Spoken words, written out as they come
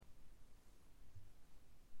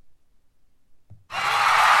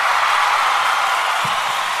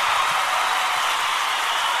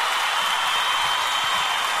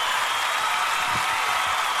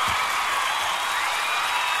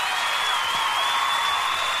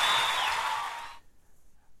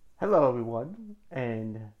Hello, everyone,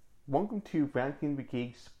 and welcome to Ranking the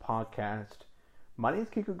Geeks podcast. My name is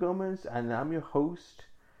Kiko Gomez, and I'm your host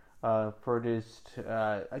for this,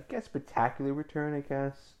 spectacular return,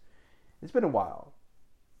 It's been a while,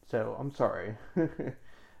 so I'm sorry.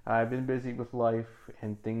 I've been busy with life,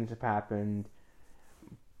 and things have happened,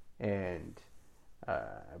 and I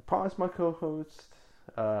promised my co-host,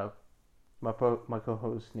 my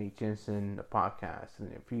co-host Nate Jensen, a podcast in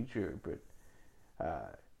the near future, but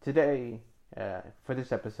today, for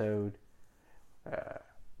this episode,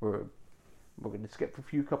 we're going to skip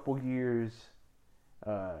a couple years,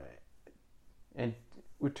 and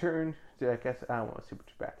return to, I don't want to say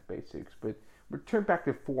back to basics, but return back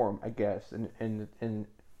to form, in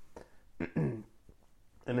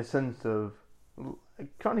a sense of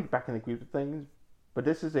trying to get back in the groove of things. But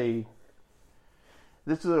this is a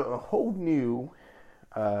whole new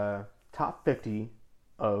top 50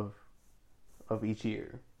 of each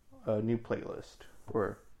year. A new playlist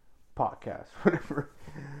or podcast, whatever.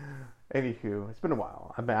 Anywho, it's been a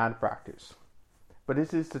while. I've been out of practice. But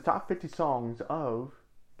this is the top 50 songs of,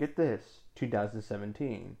 get this,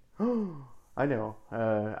 2017. I know,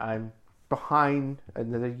 I'm behind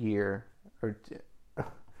another year, because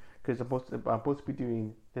I'm supposed to be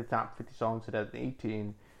doing the top 50 songs of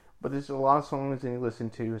 2018, but there's a lot of songs I need to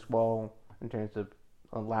listen to as well, in terms of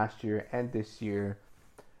last year and this year.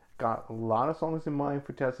 Got a lot of songs in mind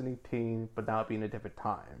for 2018, but that'll be in a different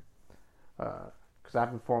time. Because I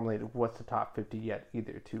haven't formulated what's the top 50 yet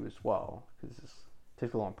either, too, as well. Because it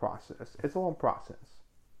takes a long process. It's a long process.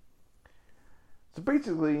 So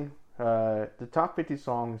basically, the top 50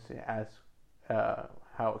 songs, as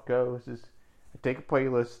how it goes, is I take a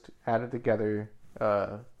playlist, add it together,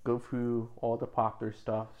 go through all the popular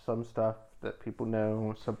stuff, some stuff that people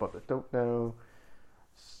know, some that don't know,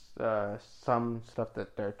 some stuff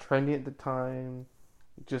that they're trending at the time,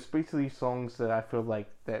 just basically songs that I feel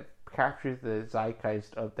like that captures the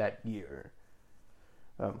zeitgeist of that year.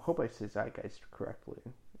 Hope I said zeitgeist correctly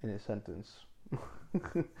in a sentence.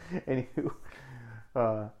 Anywho,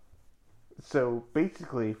 so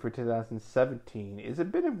basically for 2017, it's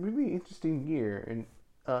been a really interesting year, and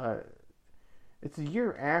it's a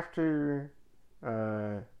year after,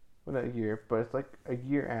 well, not a year, but it's like a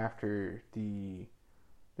year after the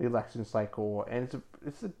election cycle, and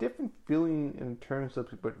it's a different feeling in terms of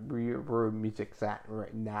where music's at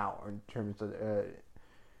right now, in terms of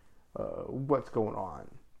what's going on.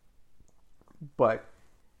 But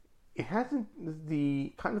it hasn't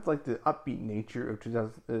the kind of like the upbeat nature of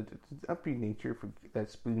upbeat nature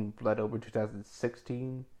that's been bled over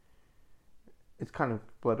 2016. It's kind of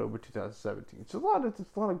bled over 2017. So there's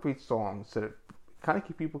a lot of great songs that kind of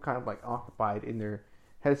keep people kind of like occupied in their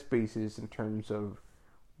headspaces in terms of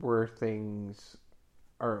where things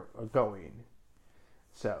are going.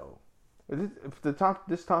 So this top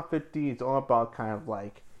 50 is all about kind of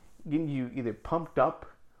like getting you either pumped up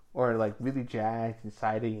or like really jazzed,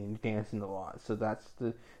 exciting, and dancing a lot. So that's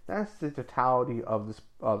the totality of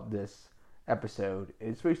this episode.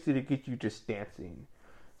 It's basically to get you just dancing.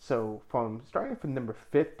 So starting from number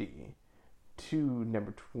 50 to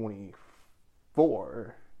number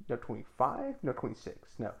 24, no 25, no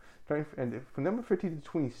 26, no. And from number 50 to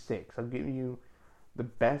 26, I'm giving you the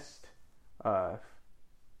best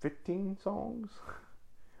 15 songs.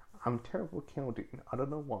 I'm terrible at counting. I don't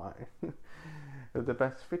know why. The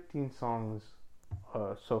best 15 songs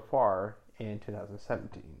so far in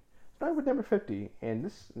 2017. Starting with number 50, and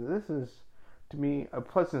this is to me a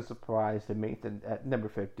pleasant surprise to make at number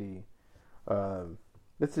 50.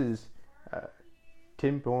 This is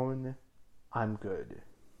Tim Bourne, I'm Good.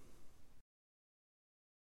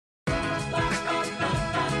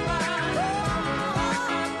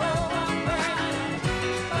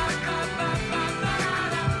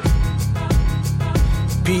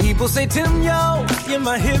 People say, Tim, yo, you're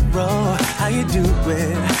my hero. How you do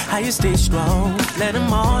it? How you stay strong? Let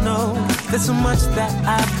them all know there's so much that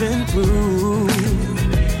I've been through.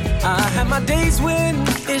 I have my days when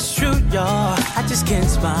it's true, y'all. I just can't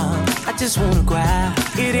smile. I just wanna cry.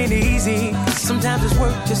 It ain't easy. Sometimes it's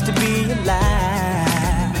work just to be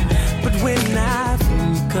alive. But when I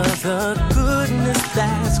think of the goodness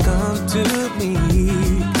that's come to me,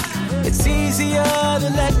 it's easier to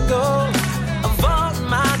let go of all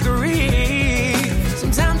my grief.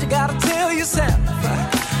 Sometimes you gotta tell yourself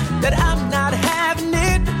that I'm not having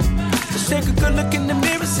it. Just take a good look in the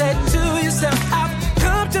mirror, say to yourself, I've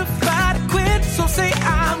come to fight or quit. So say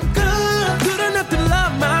I'm good enough to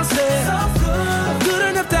love myself, good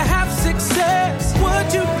enough to have success.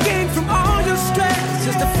 What you gain from all your stress,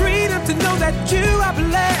 just the freedom to know that you are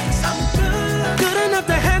blessed. I'm good enough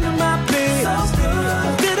to handle my bills,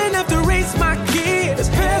 good enough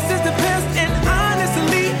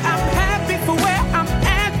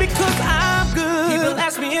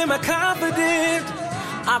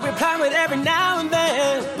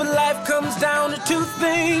down to two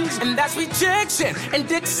things, and that's rejection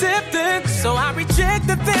and acceptance. So I reject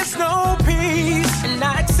that there's no peace, and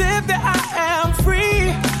I accept that I am free.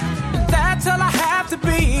 And that's all I have to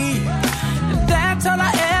be, and that's all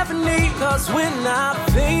I ever need. Cause when I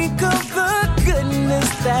think of the goodness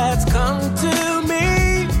that's come to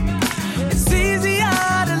me, it's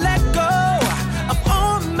easier to let go of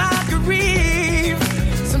all my grief.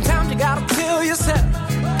 Sometimes you gotta tell yourself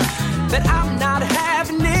that I'm not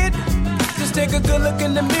having it. Just take a good look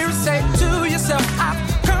in the mirror, say to yourself, I've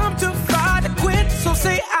come too far to quit. So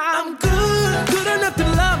say I'm good, good enough to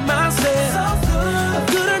love myself,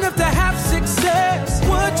 good enough to have success.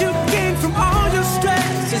 What you gain from all your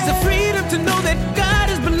stress is the freedom to know that God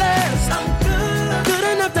is blessed. I'm good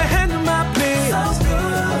enough to handle my bills,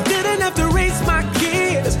 good enough to raise my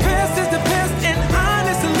kids. Past is the past, and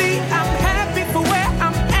honestly, I'm happy for where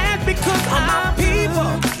I'm at because of my people.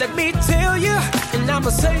 Let me tell you, and I'ma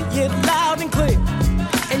say it loud and clear,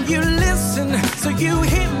 and you listen so you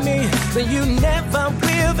hear me, so you never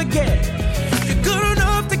will forget. You're good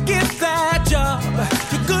enough to get that job,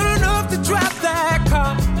 you're good enough to drive that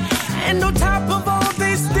car, and on top of all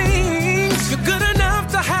these things, you're good enough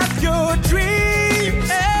to have your dreams.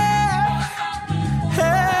 Yeah.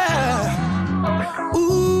 Yeah.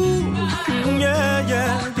 Ooh, yeah,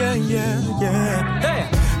 yeah, yeah, yeah, yeah. Hey,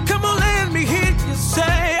 come on, let me hear you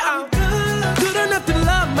say I'm good enough to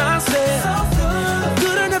love myself,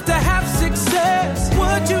 good enough to have success.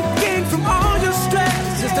 What you gain from all your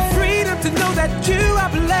stress is the freedom to know that you are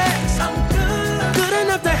blessed. I'm good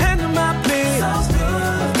enough to handle my bills,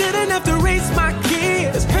 good enough to raise my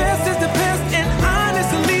kids. Past is the past, and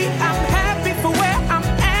honestly, I'm happy for where I'm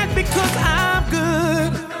at because I'm good.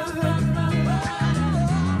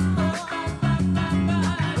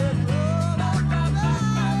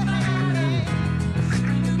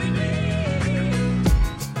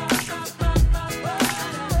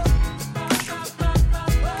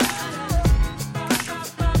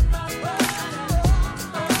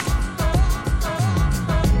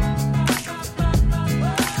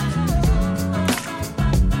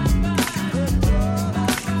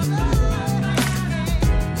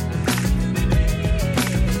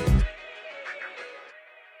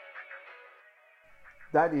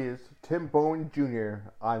 That is Tim Bowen Jr.,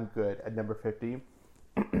 I'm Good, at number 50.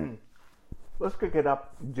 Let's kick it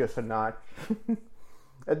up just a notch.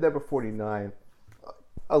 At number 49,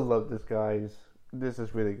 I love this, guys. This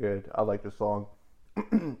is really good. I like this song.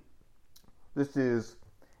 This is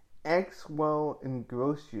Axwell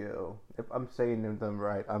Ingrosso. If I'm saying them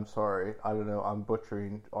right, I'm sorry. I don't know. I'm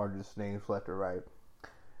butchering artists' names left or right.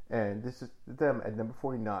 And this is them at number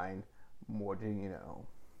 49, More Than You Know.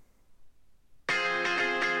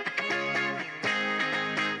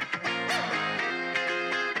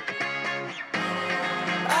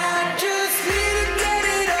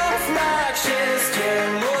 Just,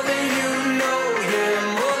 yeah, more than you know, yeah,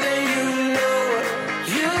 more than you know.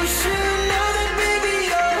 You should know that, baby,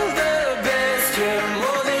 you're the best, yeah,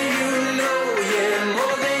 more than you know, yeah,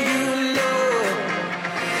 more than you know.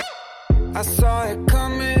 I saw it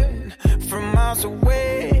coming from miles away.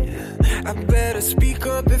 I better speak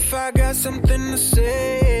up if I got something to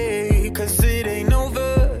say, 'cause it ain't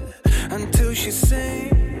over until she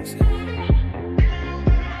sings.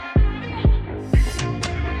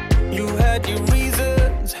 You had your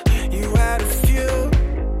reasons, you had a few,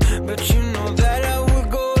 but you know that I would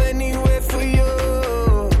go anywhere for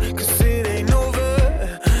you. 'Cause it ain't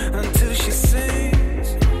over until she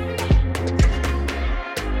sings.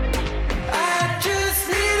 I just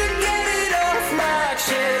need to get it off my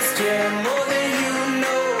chest, yeah, more than you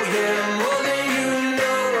know, yeah, more than you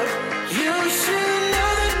know. You should know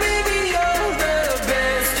that, baby, you're the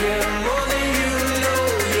best, yeah, more than you know,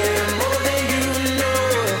 yeah, more than you know.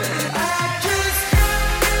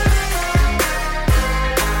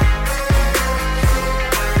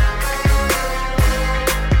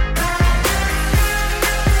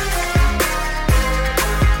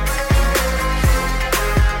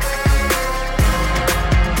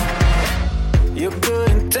 Your good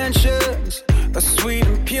intentions are sweet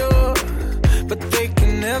and pure, but they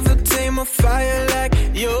can never tame a fire like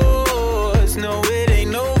yours. No, it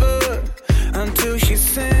ain't over until she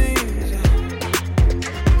sings.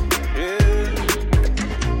 Yeah.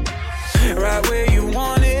 Right where you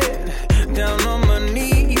want it, down on my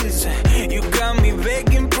knees. You got me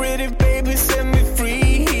begging, pretty baby, set me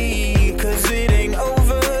free. 'Cause it ain't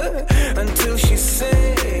over until she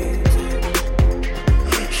sings.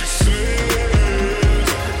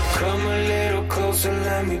 Come a little closer,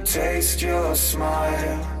 let me taste your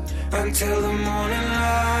smile until the morning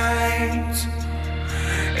light.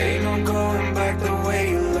 Ain't no going back the way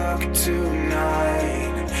you look tonight.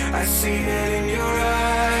 I see it in your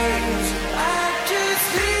eyes. I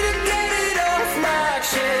just need to get it off my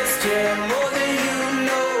chest. Yeah, more than you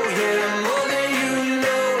know. Yeah, more than you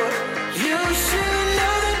know. You should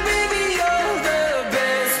know that, baby, you're the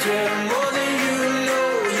best. Yeah, more than you know.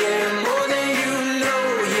 Yeah, more than you know.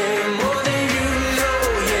 Yeah, more than you know.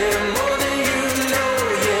 Yeah, more than you know.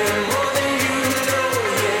 Yeah, more than you know.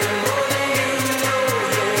 Yeah, more than you know.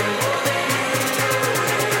 Yeah, more than you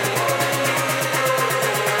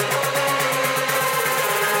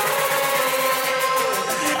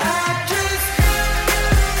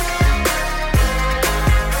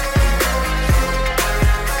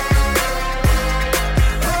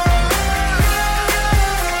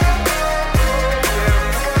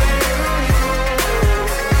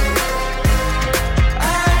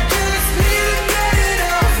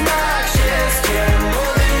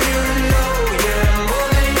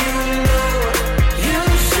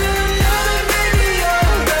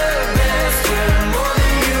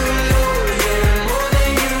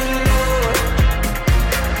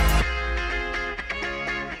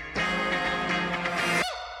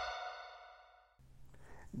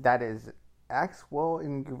That is Axwell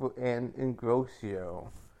and Ingrosso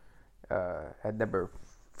at number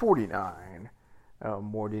 49.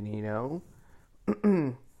 More than you know.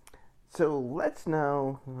 So let's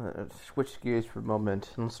now switch gears for a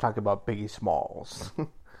moment and let's talk about Biggie Smalls.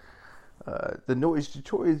 The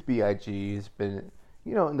Notorious B.I.G. has been,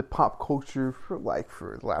 in the pop culture for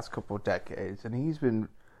the last couple of decades, and he's been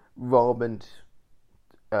relevant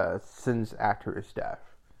since after his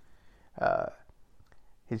death.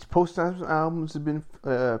 His post-albums have been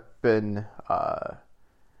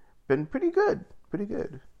pretty good,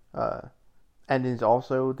 and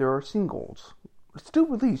there are singles still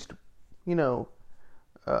released,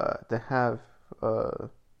 that have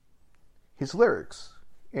his lyrics,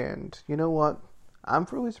 and you know what? I'm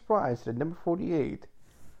really surprised at number 48.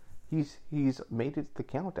 He's made it to the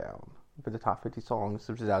countdown for the top 50 songs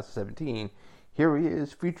of 2017. Here he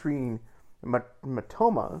is featuring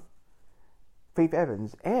Matoma, Faith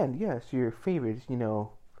Evans, and yes, your favorite, your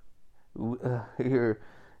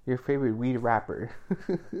favorite weed rapper,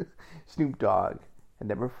 Snoop Dogg, at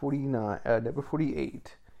number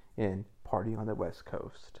 48 in Party on the West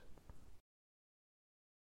Coast.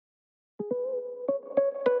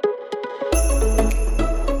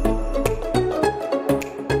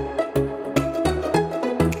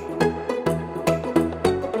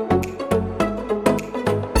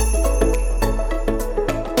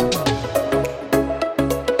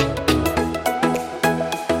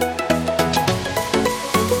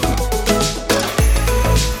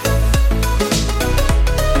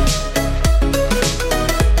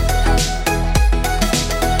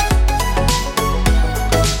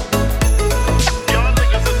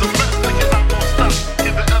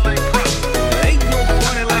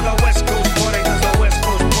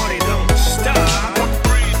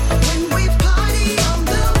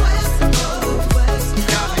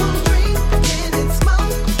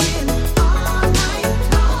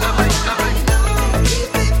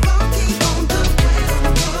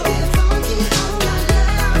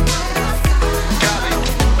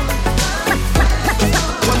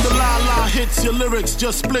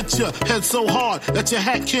 Just split ya, head so hard that your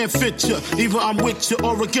hat can't fit ya. Either I'm with ya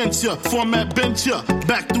or against ya. Format bent ya,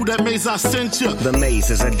 back through that maze I sent ya. The maze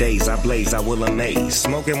is a daze I blaze, I will amaze.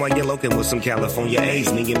 Smoking while you're loking with some California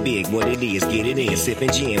A's. Me and Big, what it is, get it in. Sipping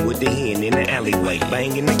gin with the hen in the alleyway.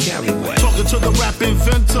 Banging the Caliway. Talking to the rap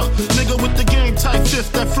inventor. Nigga with the game type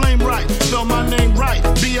fifth, that flame right. Spell my name right,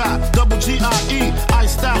 B-I-double-G-I-E.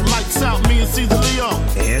 Iced out, lights out, me and Caesar Leo.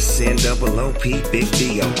 S-N-double-O-P, Big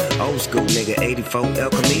D-O. Old school nigga, 84 El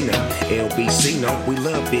Camino. LBC, no, we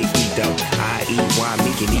love Big E though. I-E-Y,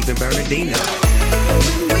 me can even Bernardino.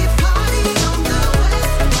 When we party on the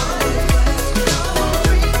West Coast,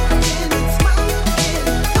 drinking and smoking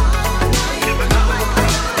all night long. Keep it funky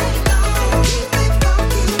on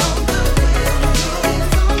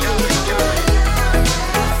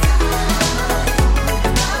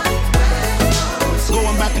the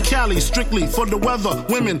Going back to Cali, strictly for the weather,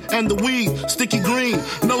 women and the weed. Sticky green,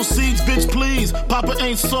 no seeds, bitch, please. Papa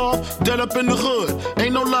ain't soft, dead up in the hood.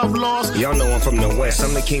 Ain't no love lost. Y'all know I'm from the West,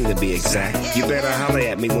 I'm the king to be exact. You better holler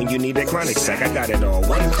at me when you need that chronic sack. I got it all,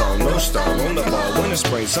 one call, no star, on the ball. Winter,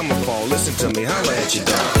 spring, summer, fall, listen to me, holler at your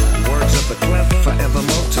dog. Words of the clever, forever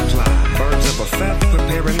multiply. Birds of a feather,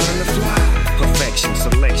 prepare and learn to fly. Perfection,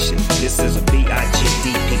 selection, this is a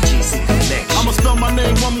B-I-G-D-P-G-C connection. I'ma spell my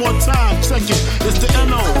name one more time, check it. It's the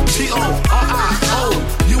N-O-T-O-R-I-O-U-S.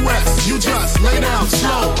 You just lay down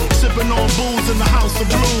slow, sipping on booze in the house of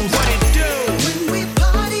blues. What it do? When we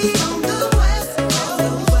party on the West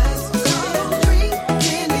Coast.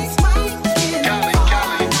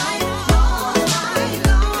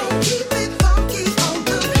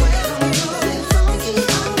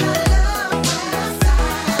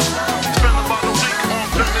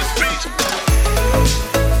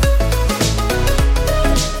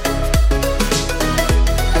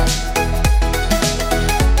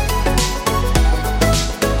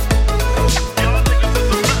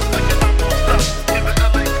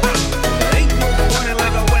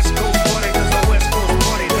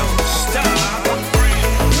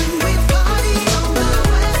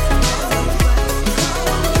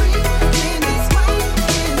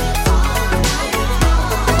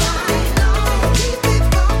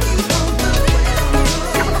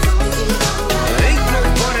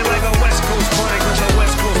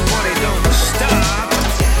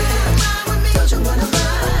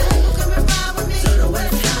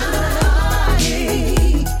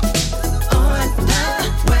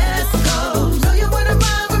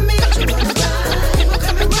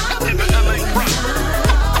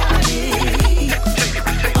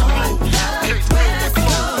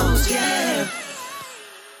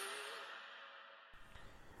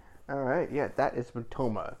 Alright, yeah, that is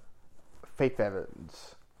Matoma, Faith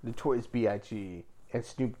Evans, Notorious B.I.G., and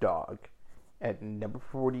Snoop Dogg at number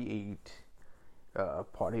 48,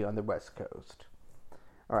 Party on the West Coast.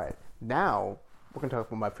 Alright, now we're going to talk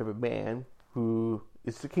about my favorite band, who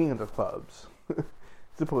is the king of the clubs,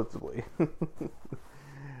 supposedly.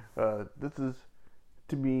 This is,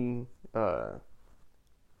 to me,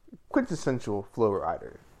 quintessential Flo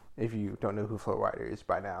Rida, if you don't know who Flo Rida is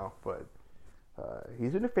by now, but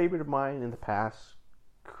he's been a favorite of mine in the past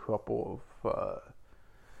couple of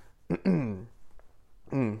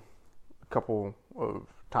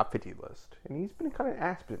top 50 lists, and he's been kind of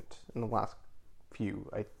absent in the last few,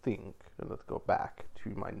 I think. And let's go back to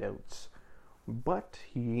my notes, but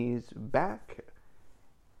he's back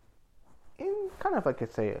in kind of, like I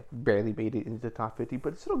say, barely made it into the top 50,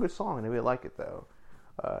 but it's still a good song, and I really like it though.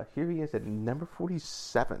 Here he is at number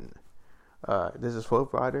 47. This is Flo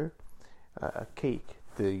Rida, Cake,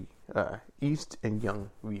 the East and Young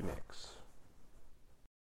remix.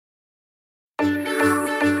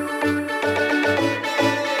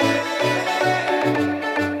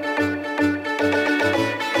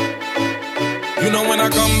 You know when I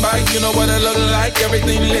come by, you know what it look like.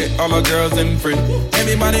 Everything lit, all the girls in free.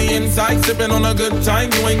 Everybody inside, sipping on a good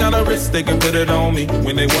time. You ain't got a risk, they can put it on me.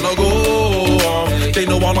 When they wanna go off, they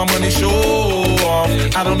know all my money show off.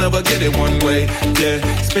 I don't ever get it one way, yeah.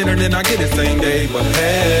 Spin it and I get it same day, but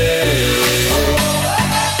hey,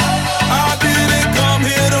 I didn't come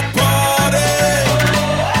here to party.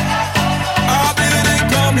 I didn't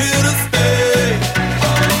come here to stay.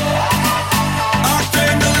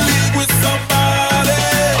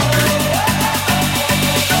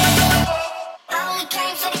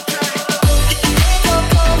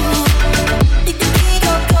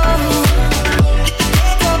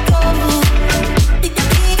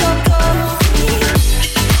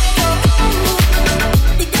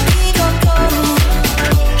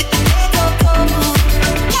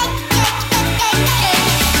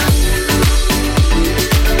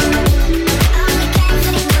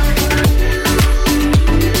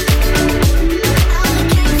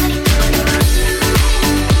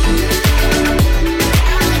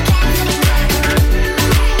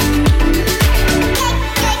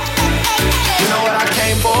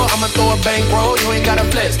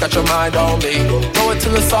 Got your mind on me. Throw it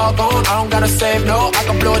till it's all gone. I don't gotta save, no. I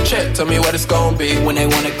can blow a check. Tell me what it's gonna be. When they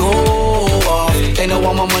wanna go off, they know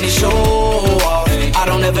all my money show off. I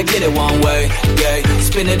don't ever get it one way, yeah.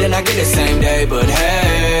 Spin it and I get it same day, but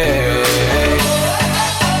hey,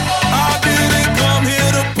 I didn't come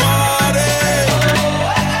here to party.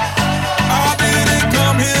 I didn't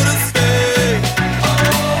come here to stay.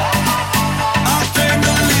 I came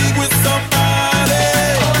to leave with somebody.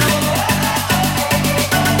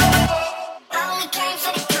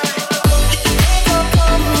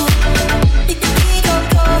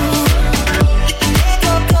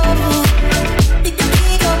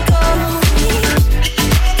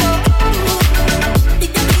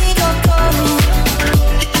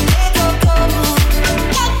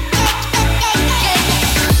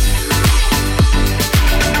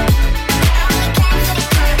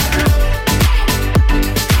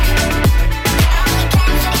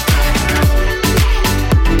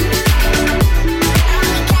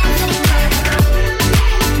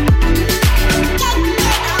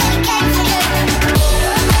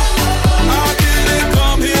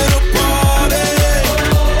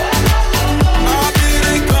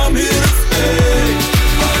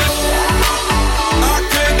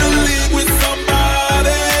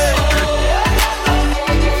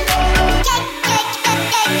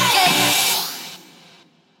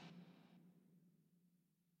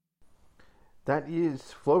 That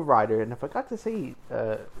is Flo Rida, and I forgot to say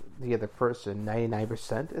the other person,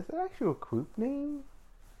 99%. Is that actually a group name?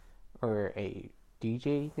 Or a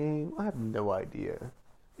DJ name? I have no idea.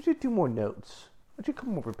 We should do more notes. I should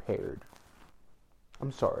come more prepared.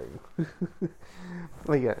 I'm sorry.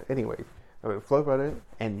 Well, yeah, anyway. Flo Rida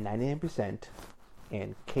and 99%,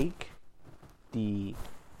 and Cake, the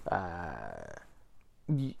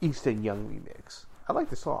Easton Young remix. I like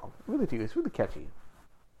the song. I really do. It's really catchy.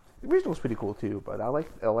 The original's pretty cool too, but I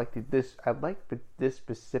like this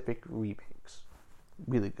specific remix.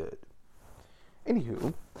 Really good.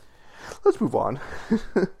 Anywho, let's move on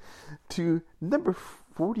to number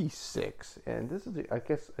 46, and this is, I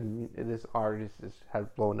guess, this artist has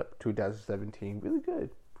blown up 2017. Really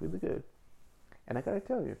good, and I gotta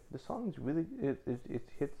tell you, the song is really it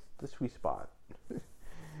hits the sweet spot.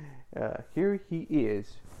 Here he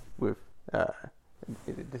is with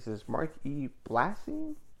this is Mark E.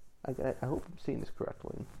 Blassie. I hope I'm saying this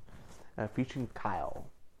correctly. Featuring Kyle,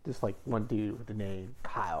 just like one dude with the name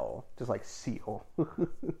Kyle, just like Seal.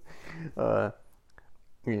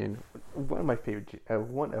 And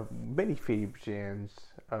one of many favorite jams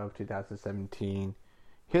of 2017.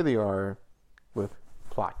 Here they are with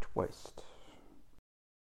Plot Twist.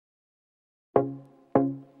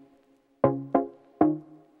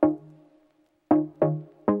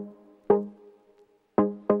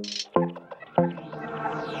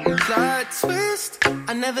 Plot twist.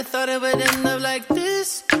 I never thought it would end up like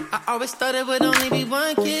this. I always thought it would only be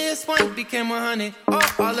one kiss. One became 100.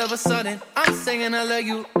 Oh, all of a sudden, I'm singing I love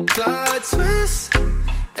you. Plot twist.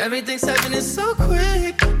 Everything's happening so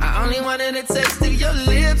quick. I only wanted a taste of your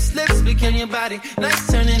lips. Lips became your body. Nights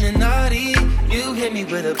turning to naughty. You hit me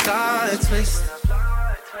with a plot twist.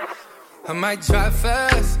 I might drive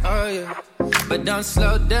fast, oh yeah, but don't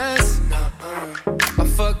slow dance. I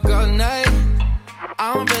fuck all night.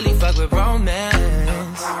 I don't really fuck with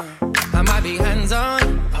romance. I might be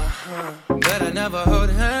hands-on, but I never hold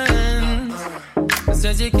hands. But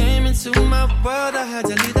since you came into my world, I had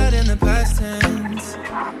to leave that in the past tense.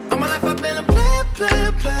 All my life I've been a player,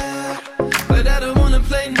 but I don't wanna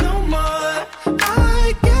play no more.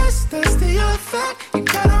 I guess that's the effect you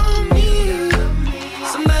got on me.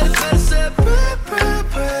 Somebody better say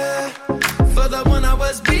prayer for the one I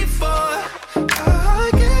was before. I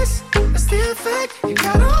guess that's the effect you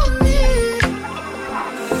got on me.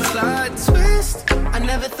 Plot twist. I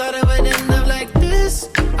never thought it would end up like this.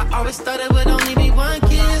 I always thought it would only be one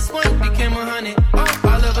kiss. One became 100. Oh,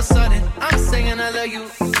 all of a sudden, I'm singing I love you.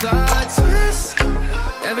 Plot twist.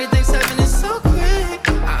 Everything's happening so quick.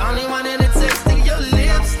 I only wanted a taste of your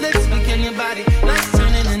lips. Lips became your body. Nights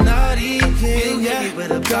turning to naughty. You hit me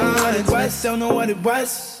with a plot twist. Don't know what it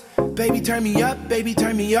was. Baby, turn me up. Baby,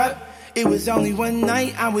 turn me up. It was only one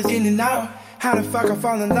night. I was in and out. How the fuck I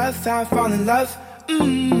fall in love? How I fall in love?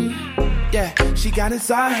 Yeah, she got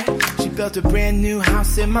inside. She built a brand new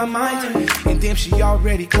house in my mind. And damn, she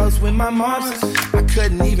already close with my mom's. I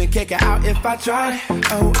couldn't even kick her out if I tried.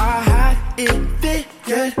 Oh, I had it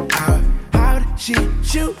figured out. How'd she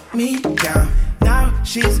shoot me down? Now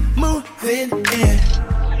she's moving in.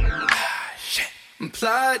 Shit.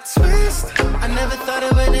 Plot twist. I never thought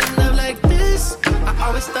it would end up like this. I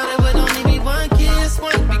always thought it would only be one kiss.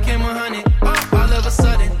 One became 100. Oh, all of a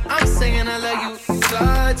sudden, I'm singing I love you.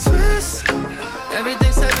 Plot twist.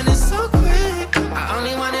 Everything's happening so quick. I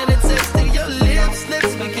only wanted a taste of your lips.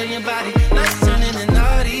 Lips became your body. Nights turning to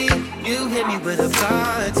naughty. You hit me with a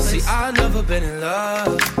plot twist. See, I've never been in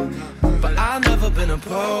love, but I've never been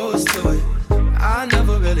opposed to it. I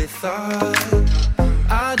never really thought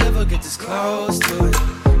I'd never get this close to it.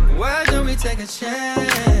 Why don't we take a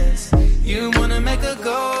chance? You wanna make a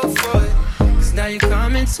go for it. Cause now you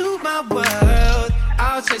come into my world.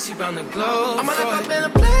 I'll chase you around the globe. I'm like I've been a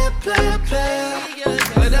player,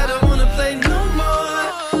 but I don't wanna play no more.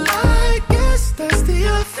 I guess that's the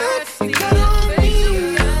effect you got on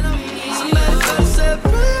me. Somebody better say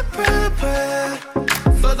prayer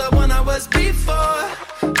for the one I was before.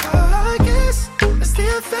 I guess that's the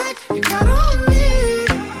effect you got on me.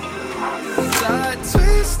 Plot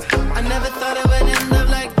twist. I never thought it would end up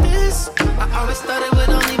like this. I always thought it would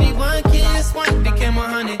only be one kiss. One became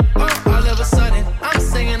 100. Oh, all of a sudden, I'm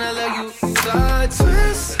singing I love you. Plot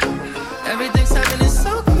twist. Everything's happening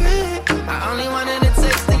so quick. I only wanted a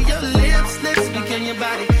taste of your lips. Lips became your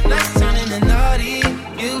body. Nights turning to naughty.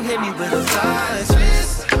 You hit me with a plot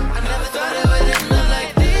twist. I never thought it would end up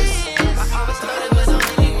like this. I always thought it was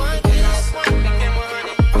only be one kiss. One became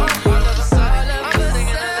 100. Oh, all of a sudden, I'm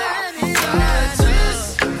singing I love you. Plot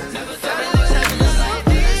twist. Never thought it was happening like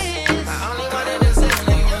this. I only wanted a taste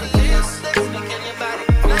of your lips. Lips became your body.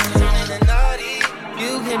 Nights turning to naughty. You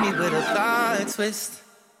hit me with a plot twist.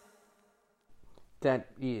 That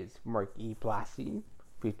is Mark E. Blassie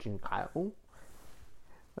featuring Kyle.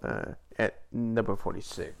 At number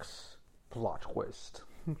 46, Plot Twist.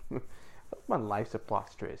 My life's a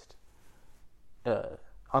plot twist.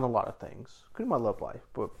 On a lot of things. Including my love life,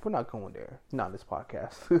 but we're not going there. Not in this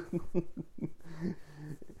podcast.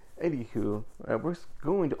 Anywho, we're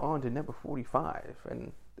going on to number 45,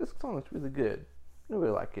 and this song is really good. I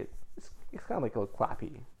really like it. It's kind of like a little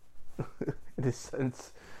clappy in a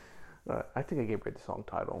sense. I think I gave it the song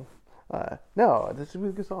title. No, this is a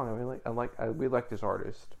really good song. I really like this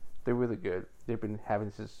artist. They're really good. They've been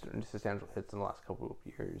having substantial hits in the last couple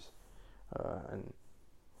of years, and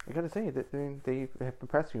I gotta say that they have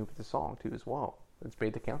impressed me with the song too as well. It's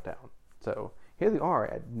made the countdown. So here they are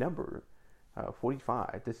at number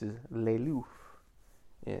 45. This is Les Louf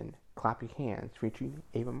in Clap Your Hands featuring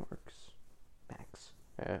Ava Max.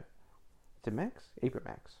 Is it Max? Ava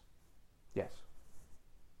Max. Yes.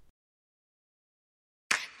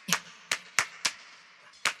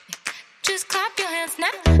 Just clap your hands now.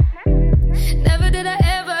 Never did I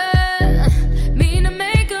ever mean to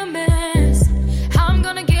make a mess. How I'm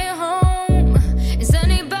gonna get home is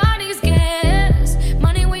anybody's guess.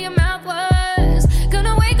 Money where your mouth was.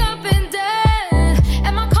 Gonna wake up in debt,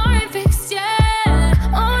 and my car ain't fixed yet.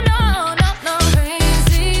 Oh no, no, no.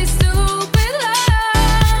 Crazy, stupid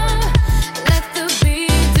love. Let the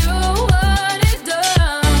beat do what it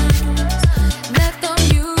does. Let the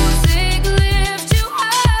music lift you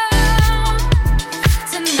up.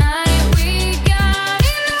 Tonight we got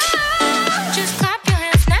enough. Just clap your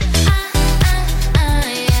hands now.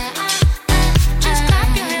 Yeah. Just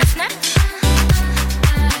clap your hands now.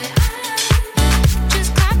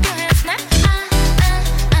 Just clap your hands now.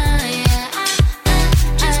 Yeah.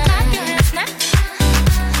 Just clap your hands now.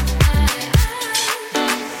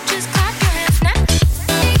 Just clap your hands now.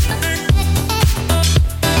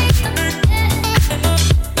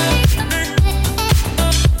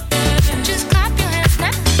 Just clap your hands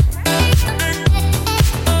now.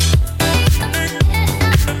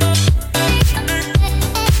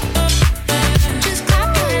 Just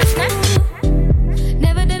clap your hands now.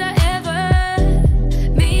 Never did I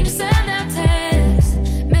ever mean to send that text.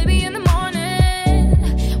 Maybe in the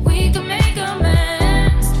morning we can make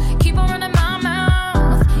amends. Keep on running my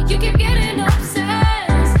mouth. You keep getting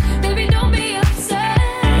obsessed. Baby, don't be upset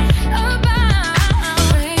about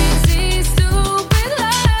crazy, stupid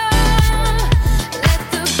love. Let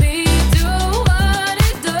the beat do what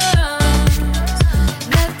it does.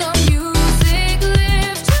 Let the music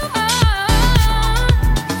lift you up.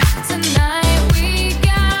 Tonight we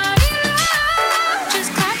got enough. Just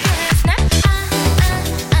clap your hands now.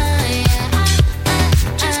 Yeah.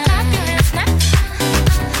 Just clap your hands now.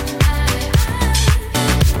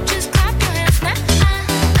 Just clap your hands now.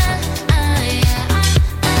 Yeah.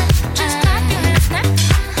 Just clap your hands now.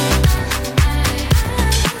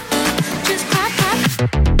 Just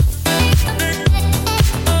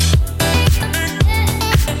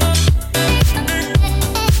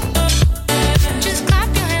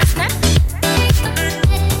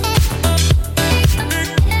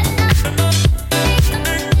clap,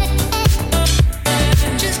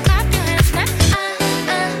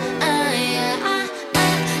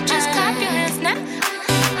 clap. Just clap your hands now.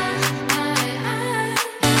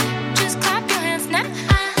 Just clap your hands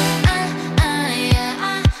now. Yeah.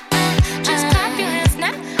 Just clap your hands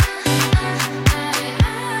now.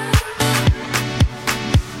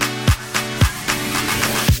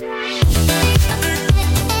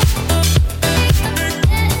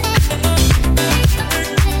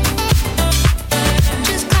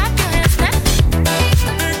 Just clap your hands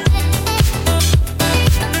now. Yeah.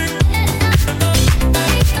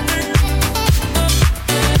 Just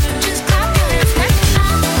clap your hands now. Just clap your hands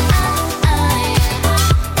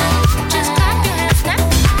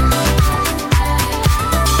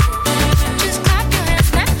now. Just clap your hands now. Just clap your hands now. Just clap your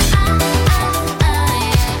hands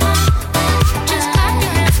now. Just clap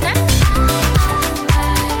your hands now.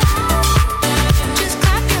 Just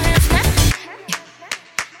clap your hands now.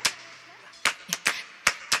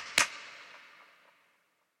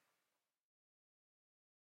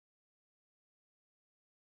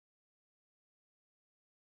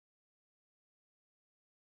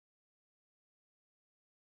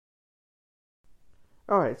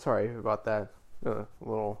 All right, sorry about that.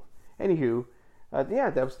 Little. Anywho, yeah,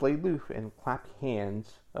 that was Lay Loof and Clap Hands,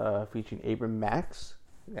 featuring Abram Max.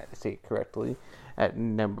 I had to say it correctly. At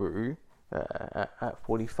number at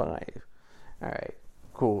 45. All right,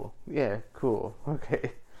 cool. Yeah, cool.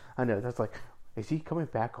 Okay, I know that's like, is he coming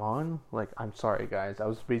back on? Like, I'm sorry, guys. I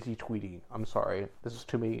was busy tweeting. I'm sorry. This is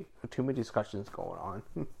too many discussions going on.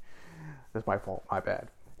 That's my fault. My bad.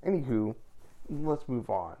 Anywho, let's move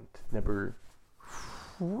on to number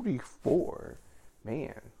 44.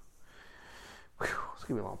 Man. Whew, it's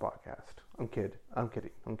gonna be a long podcast. I'm kidding.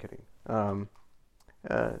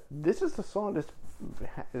 This is the song that's,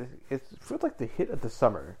 it feels like the hit of the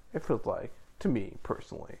summer. It feels like, to me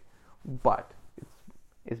personally, but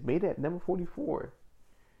it's made at number 44.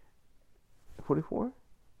 44?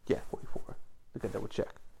 Yeah, 44. Look at double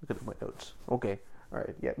check. Look at my notes. Okay, all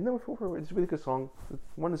right. Yeah, number 44. It's a really good song.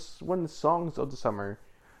 One of the songs of the summer.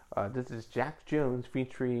 This is Jack Jones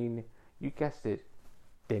featuring, you guessed it,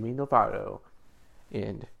 Demi Lovato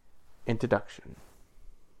in Introduction.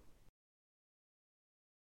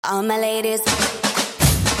 All my ladies,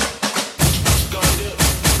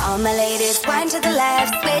 wind to the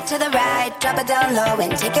left, sway to the right, drop it down low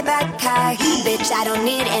and take it back high. Bitch, I don't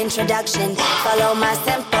need introduction, follow my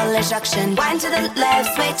simple instruction. Wind to the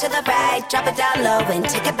left, sway to the right, drop it down low and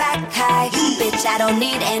take it back high. Bitch, I don't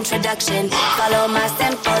need introduction, follow my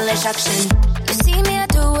simple instruction. You see me, I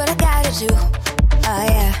do what I gotta you. Oh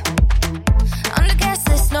yeah. On the guest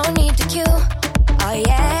list, no need to queue. Oh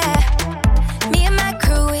yeah. Me and my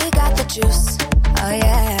crew, we got the juice. Oh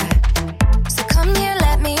yeah. So come here,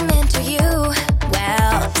 let me mentor you.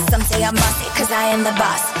 Well, some say I'm bossy, cause I am the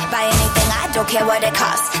boss. Buy anything, I don't care what it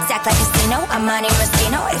costs. Stack like casino, I'm Monte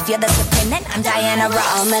Rustino. If you're the supreme, then I'm Diana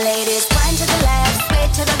Ross. All my ladies, wind to the left, sway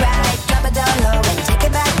to the right. Drop it down low and take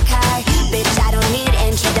it back high. Bitch, I don't need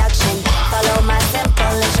introduction. Follow my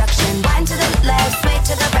simple instruction. Wind to the left, sway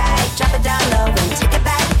to the right. Drop it down low and take it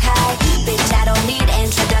back high. Bitch, I don't need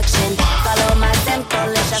introduction. Follow my simple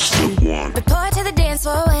instruction. Report to the dance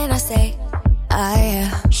floor when I say, oh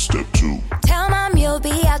yeah. Step 2. Tell mom you'll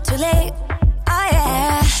be out too late. Oh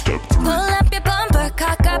yeah. Step 3. Pull up your bumper,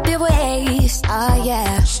 cock up your waist. Oh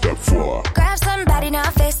yeah. Step 4. Grab somebody now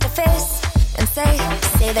face to face and say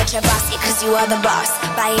that you're bossy, cause you are the boss.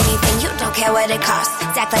 Buy anything, you don't care what it costs.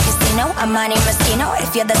 Act like casino, I'm Monte Rustino.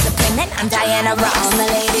 If you're the supreme, then I'm Diana Ross. All my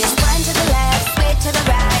ladies, wind to the left, sway to the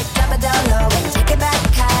right. Drop it down low and take it back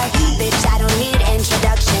high. Bitch, I don't need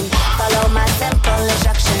introduction. Follow my simple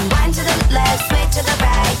instruction. Wind to the left, sway to the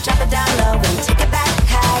right. Drop it down low and take it back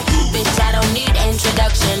high. Bitch, I don't need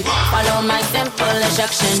introduction. Follow my simple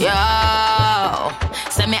instruction. Yo,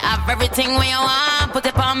 send me up everything when you want, put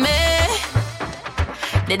it on me.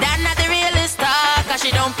 They done not the realest talk, cause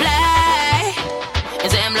she don't play.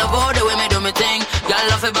 It's him love all the way me do me thing. Girl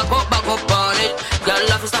love it back up on it. Girl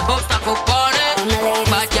love it stop up on it.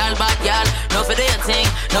 Bad girl, no for do your thing,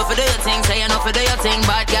 no for do your thing. Say no for do your thing,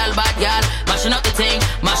 bad girl, mashing up the thing,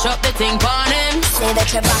 mash up the thing, pon him. Say that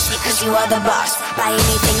you're bossy, cause you are the boss. Buy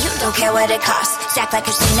anything, you don't care what it costs. Stack like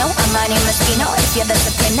casino, I'm Monte Rustino. If you're the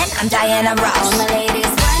supreme, then I'm Diana Ross. All my ladies,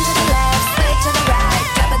 wind to the left, sway to the right.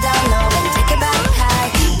 Drop it down low and take it back high.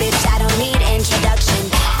 Bitch, I don't need introduction.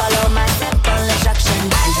 Follow my simple instruction.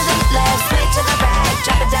 Wind to the left, sway to the right.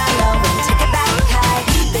 Drop it down low and take it back high.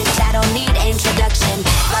 Bitch, I don't need introduction.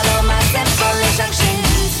 Follow my simple instruction.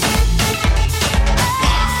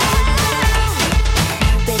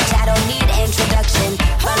 Bitch, I don't need introduction.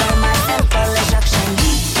 Follow my simple instruction.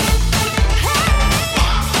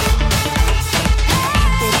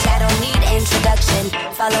 Bitch, I don't need introduction.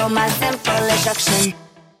 Follow my simple instruction.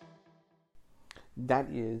 That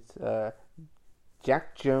is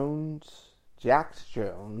Jax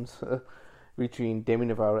Jones between Demi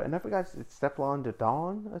Lovato and I forgot it's Stefflon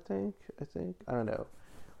Don. I think I don't know.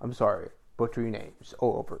 I'm sorry, butchering names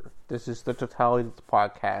all over. This is the totality of the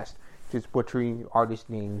podcast, just butchering artist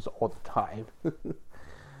names all the time.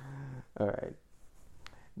 All right,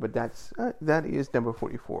 but that is number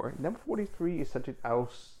 44. Number 43 is something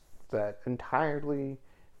else that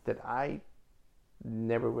I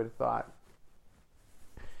never would have thought.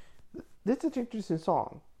 This is an interesting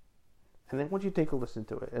song, and I want you to take a listen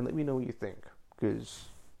to it and let me know what you think, because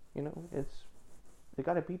they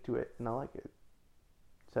got a beat to it and I like it.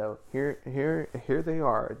 So here they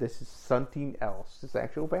are. This is Something Else. This is the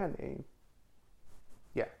actual band name.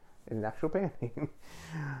 Yeah, an actual band name.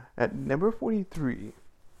 At number 43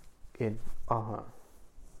 in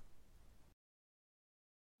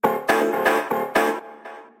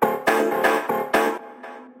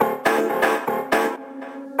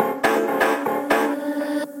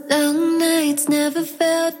Long nights never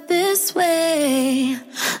felt this way.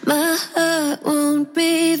 My heart won't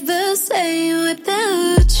be the same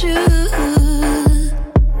without you.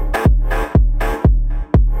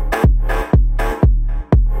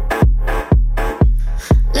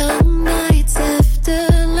 Long nights after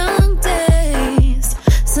long days,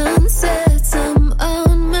 sunsets, I'm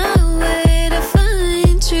on my way to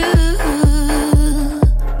find you.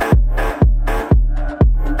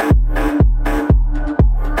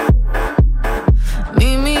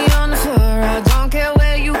 Meet me on the floor, I don't care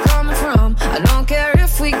where you coming from. I don't care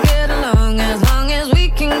if we get along, as long as we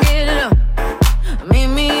can get it on.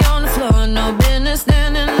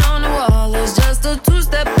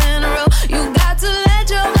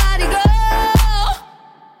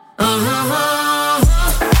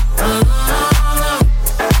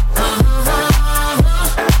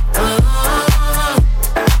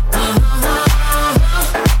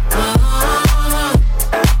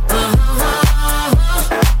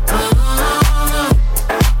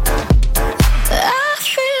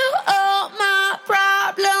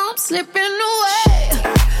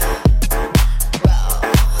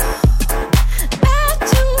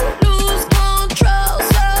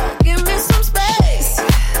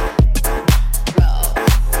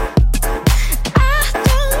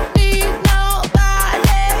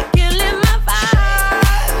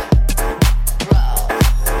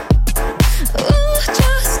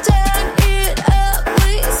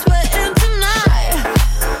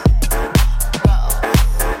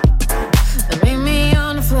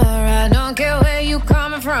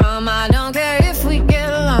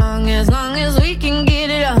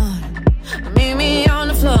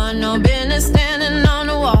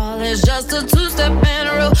 It's just a two-step in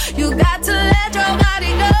a row. You got to let your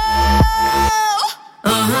body go.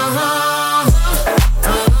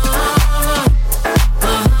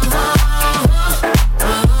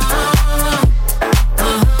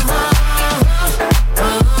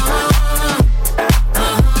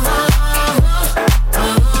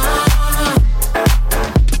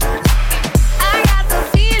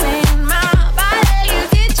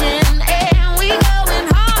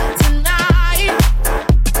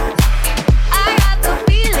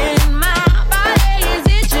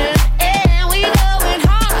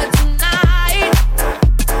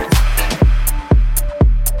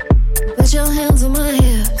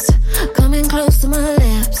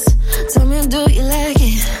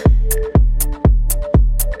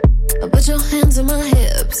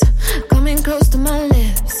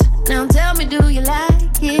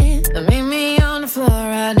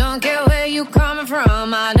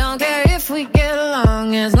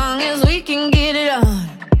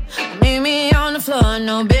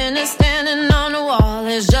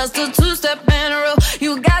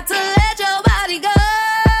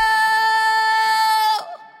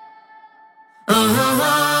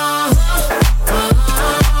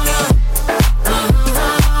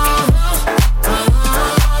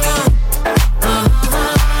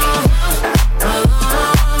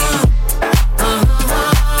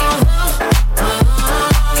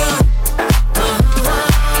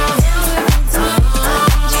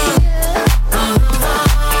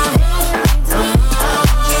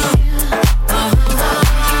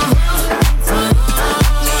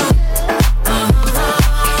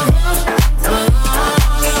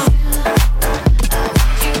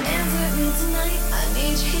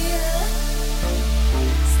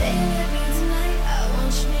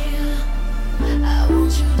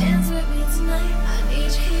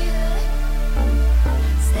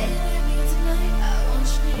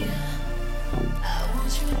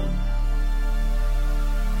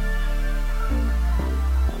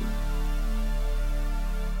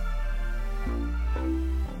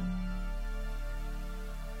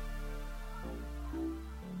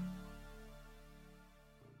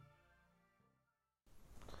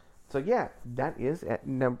 So yeah, that is at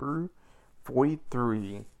number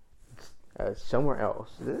 43. Somewhere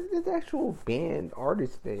else. The actual band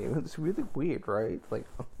artist name. It's really weird, right? Like,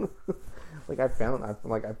 I found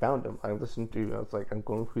them. I listened to. I was like, I'm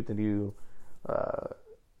going through the new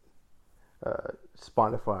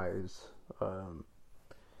Spotify's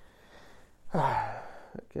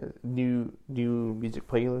new music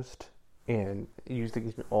playlist, and it usually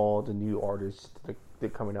gives me all the new artists that they're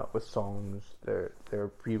coming out with songs that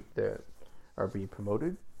are being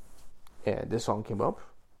promoted. And this song came up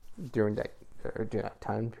during that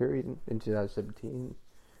time period in 2017.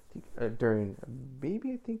 I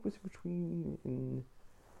think it was between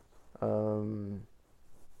I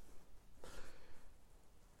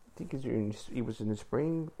think it was in the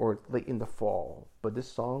spring or late in the fall. But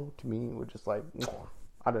this song to me was just like,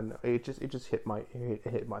 I don't know. It just hit my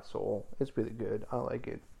soul. It's really good. I like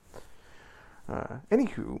it.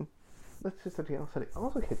 Anywho, let's just something else that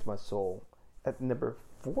also hits my soul. At number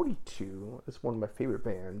 42, it's one of my favorite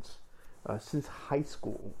bands since high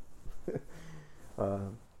school.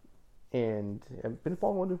 And I've been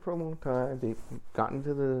following them for a long time. They've gotten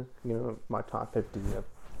to my top 50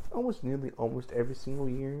 almost every single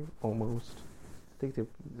year. Almost. I think they've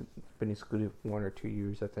been excluded 1 or 2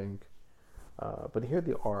 years, I think. But here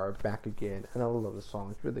they are back again, and I love the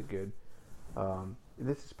song. It's really good.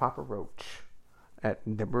 This is Papa Roach at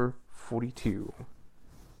number 42.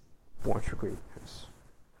 Born for Greatness.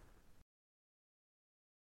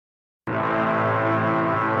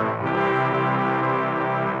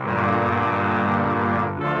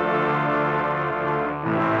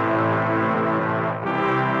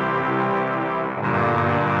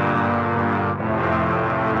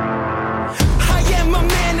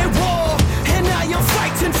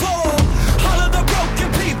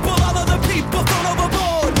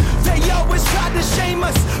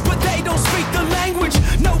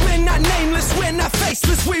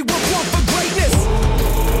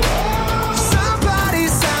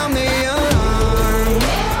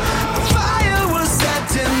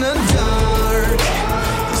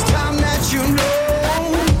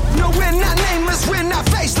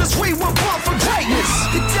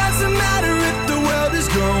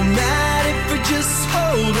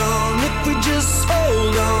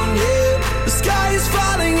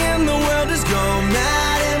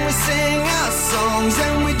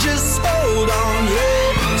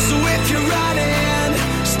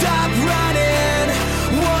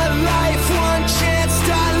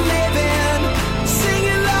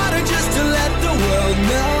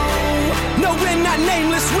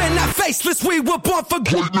 faceless, we were born for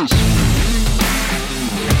greatness.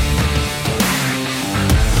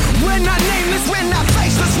 We're not nameless, we're not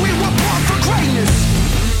faceless, we were born for greatness.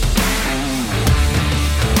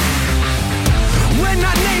 We're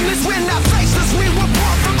not nameless, we're not faceless, we were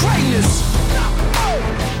born for greatness.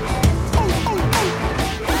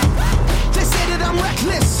 They say that I'm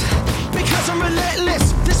reckless because I'm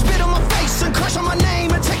relentless. They spit on my face and crush on my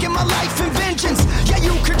name and taking my life in vengeance. Yeah,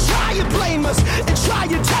 you could try and blame us and try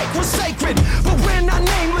and take what's sacred, but we're not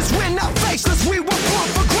nameless, we're not faceless, we were born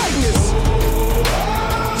for greatness.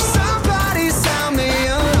 Somebody sound the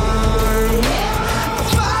alarm. A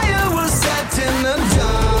fire was set in the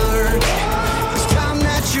dark. It's time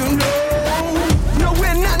that you know. No,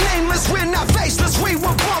 we're not nameless, we're not faceless, we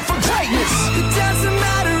were born for greatness. It doesn't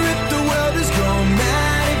matter if the world is gone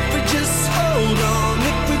mad, if we just hold on,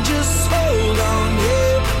 if we just hold on,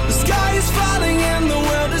 yeah. The sky is falling and the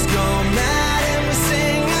world is gone mad, and we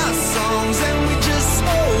sing our songs and we just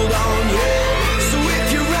hold on, yeah. So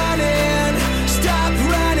if you're running, stop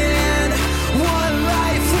running. One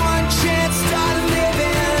life, one chance, start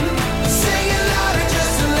living. Sing it louder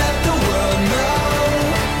just to let the world know.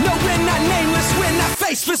 No, we're not nameless, we're not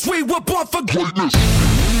faceless, we were born for greatness.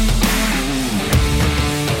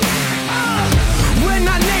 We're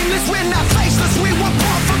not nameless, we're not faceless, we were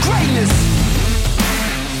born for greatness.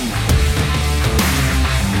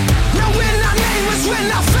 No, we're not nameless, we're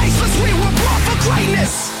not faceless, we were born for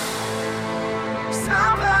greatness.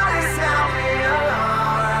 Somebody sound the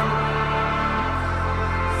alarm.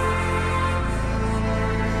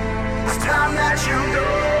 It's time that you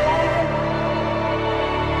know.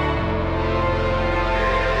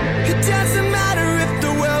 It doesn't matter if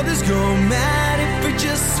the world is gone mad, if we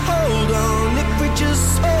just hold on, if we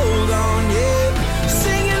just hold on, yeah.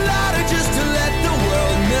 Sing it louder just to let the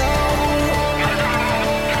world know.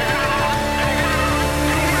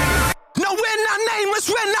 No, we're not nameless,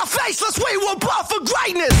 we're not faceless, we were born for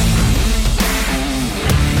greatness.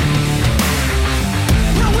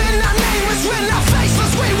 No, we're not nameless, we're not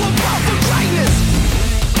faceless, we were born for greatness.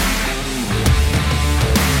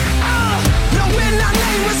 No, we're not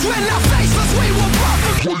nameless, we're not faceless, we were born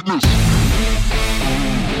for greatness.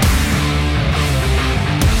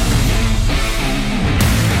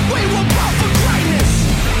 We were born for greatness.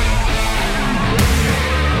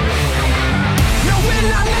 No, we're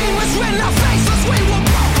not nameless, we're not faceless, we were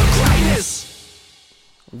born for greatness.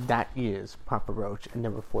 That is Papa Roach at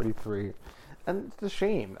number 43. And it's a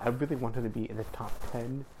shame. I really wanted to be in the top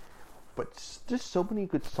 10. But there's so many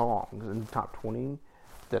good songs in the top 20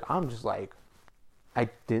 that I'm just like, I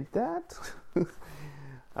did that?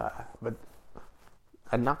 But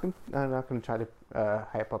I'm not gonna try to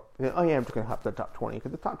hype up. Oh yeah, I'm just gonna hype the top 20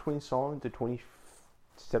 because the top 20 songs in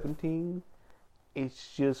 2017,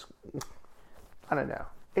 it's just, I don't know.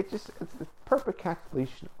 It's the perfect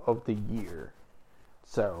calculation of the year.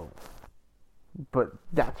 So, but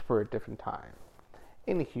that's for a different time.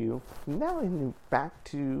 Anywho, now I'm back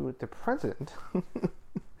to the present.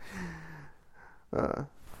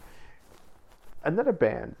 Another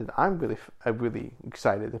band that I'm really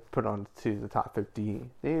excited to put on to the top 50.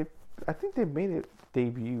 I think they made it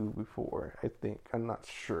debut before. I'm not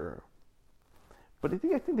sure, but I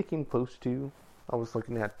think they came close to. I was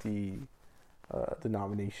looking at the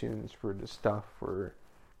nominations for the stuff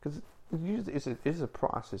because usually it's a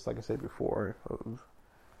process, like I said before,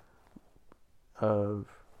 of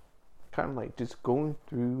kind of like just going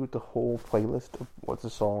through the whole playlist of what the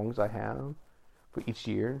songs I have for each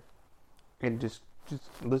year. And just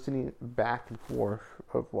listening back and forth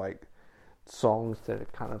of like songs that are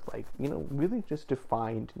kind of like, really just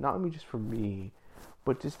defined, not only just for me,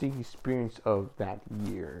 but just the experience of that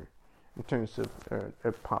year in terms of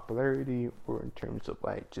popularity, or in terms of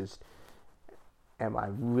like just, am I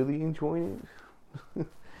really enjoying it?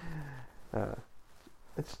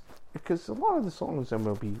 It's because a lot of the songs I'm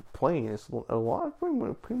going to be playing is pretty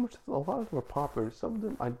much a lot of them are popular. Some of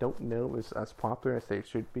them I don't know is as popular as they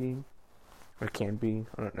should be. Or can be,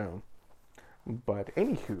 I don't know. But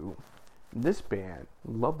anywho, this band,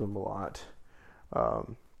 love them a lot.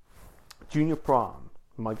 Junior Prom,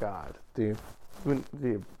 my God, they've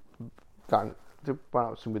brought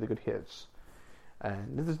out some really good hits,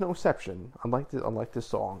 and this is no exception. I like this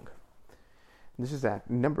song. This is at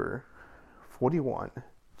number 41,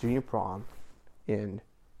 Junior Prom, in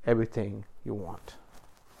Everything You Want.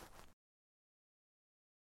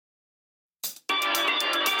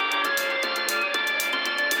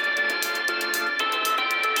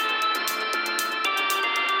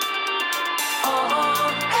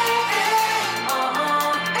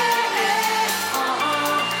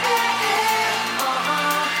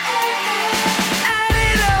 Add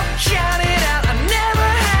it up, yeah.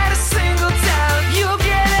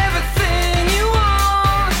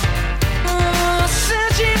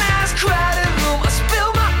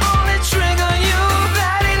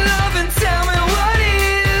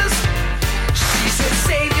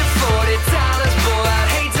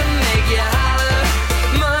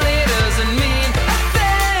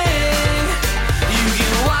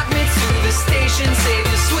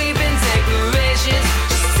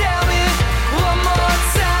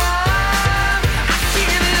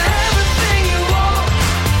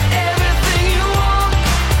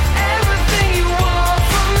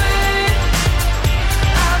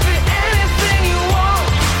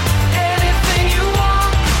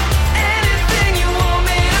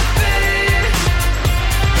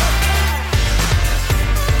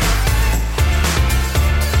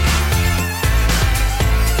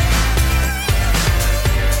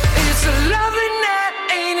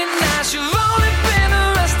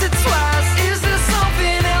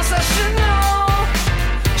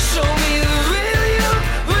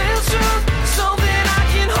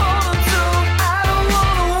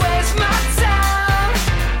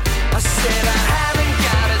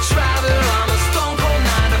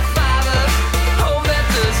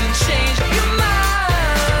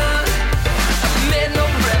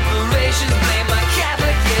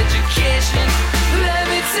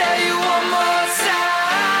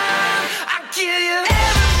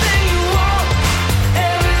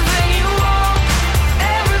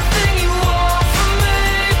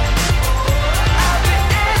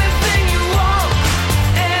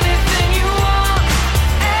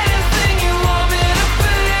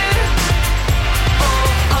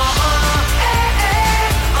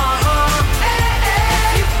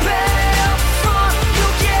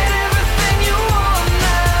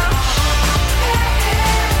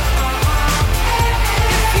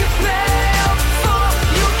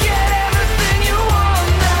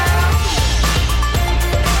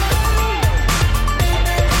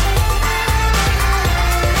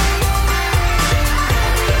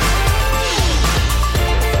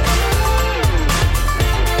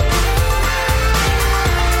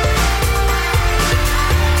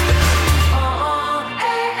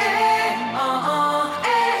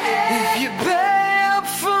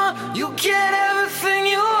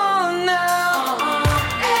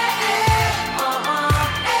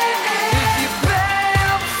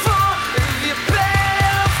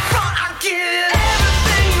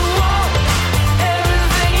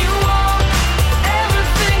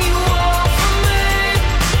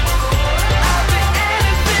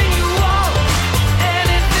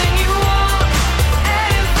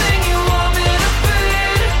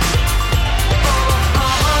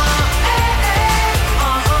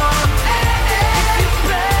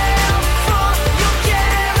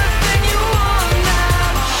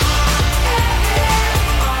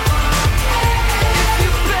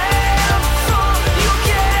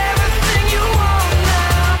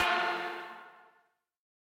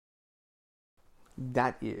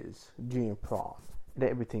 that is Junior Prom and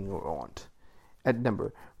Everything You Want at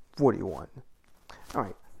number 41. All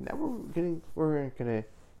right, now we're gonna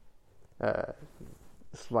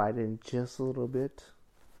slide in just a little bit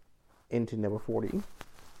into number 40,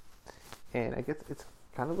 and I guess it's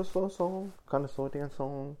kind of a slow song, kind of slow dance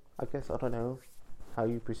song. I guess I don't know how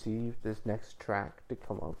you perceive this next track to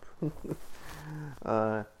come up.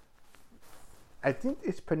 I think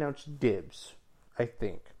it's pronounced Dibs. I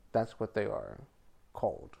think that's what they are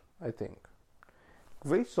called. I think.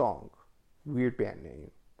 Great song, weird band name,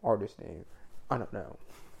 artist name. I don't know.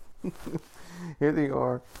 Here they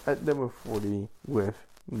are at number 40 with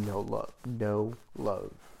No Love. No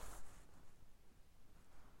Love.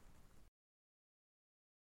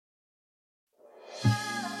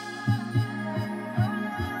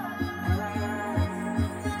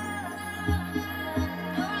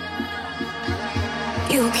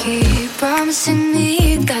 You keep promising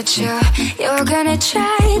me that you're gonna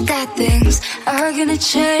try, that things are gonna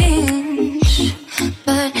change.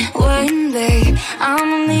 But when, babe,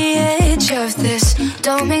 I'm on the edge of this,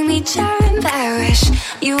 don't make me jump, I wish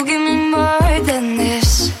you give me more than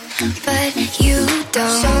this. But you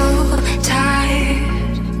don't. So tired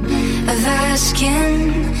of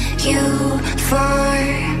asking you for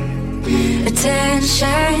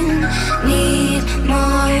attention, need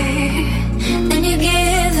more than you're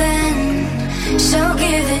giving, so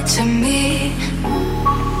give it to me.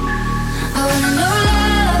 I wanna know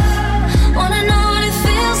love, wanna know what it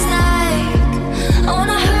feels like. I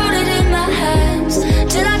wanna hold it in my hands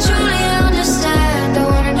till I truly understand. I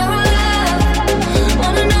wanna know love,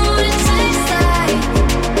 wanna know what it tastes like.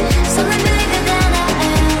 Something bigger than I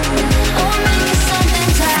am. I wanna make it something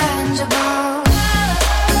tangible.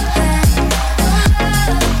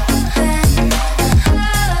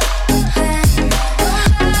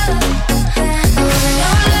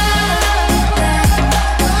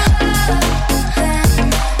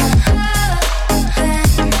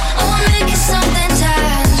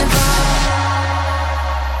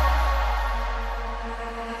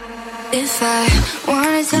 If I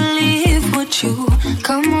wanted to leave, would you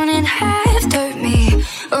come on and have me?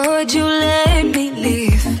 Or would you let me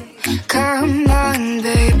leave? Come on,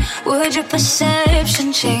 babe, would your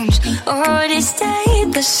perception change? Or would it stay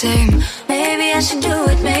the same? Maybe I should do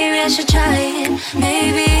it, maybe I should try it.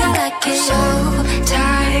 Maybe I like it. So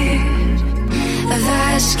tired of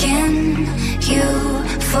asking you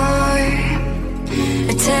for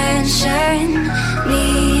attention,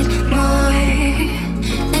 need more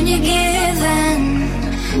than you're giving,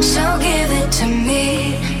 so give it to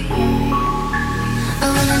me. I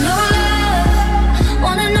wanna know love,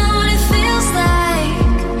 wanna know what it feels like.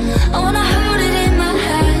 I wanna hold it in my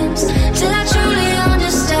hands till I truly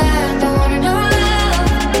understand. I wanna know love,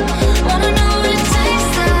 wanna know what it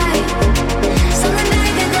tastes like. Something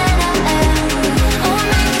bigger than I am. I wanna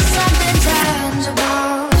make it something tangible.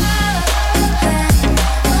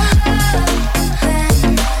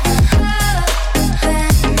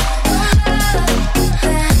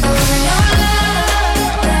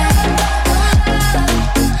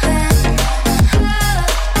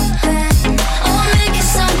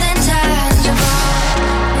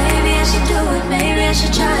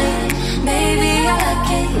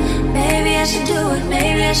 I should do it,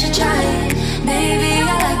 maybe I should try it. Maybe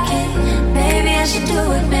I like it. Maybe I should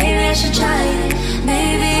do it, maybe I should try it.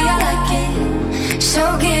 Maybe I like it,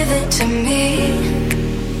 so give it to me.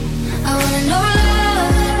 I wanna know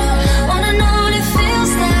love, wanna know what it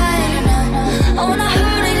feels like. I wanna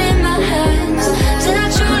hold it in my hands till I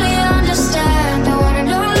truly understand. I wanna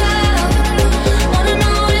know love, wanna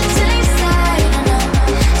know what it tastes like.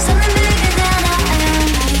 Something bigger than I am.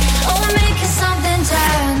 I wanna make it something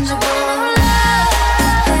tangible.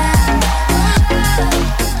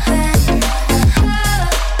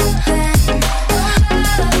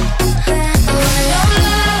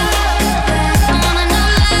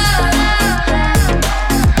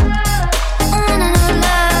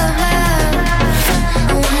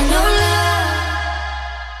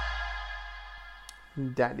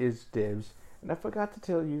 That is Dibs. And I forgot to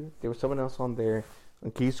tell you, there was someone else on there.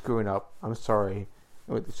 And keep screwing up. I'm sorry.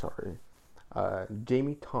 I'm really sorry.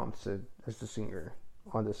 Jamie Thompson as the singer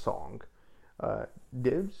on the song.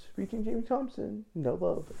 Dibs featuring Jamie Thompson. No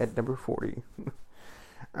Love at number 40.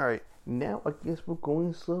 Alright, now I guess we're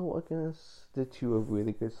going slow. I guess the two a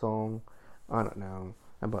really good song. I don't know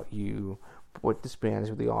about you, but this band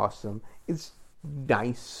is really awesome. It's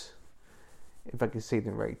nice, if I can say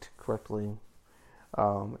them correctly.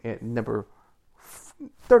 At number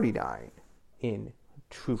 39 in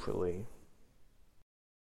Truthfully.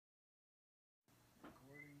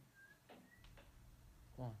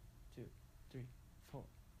 One, two, three, four.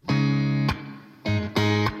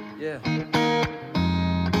 Yeah.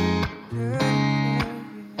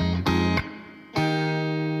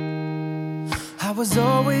 I was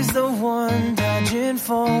always the one dodging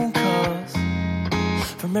phone calls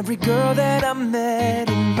from every girl that I met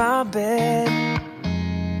in my bed.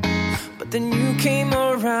 But then you came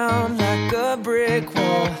around like a brick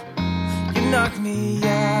wall. You knocked me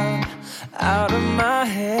out of my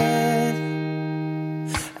head.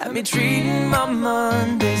 Had me treating my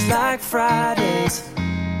Mondays like Fridays.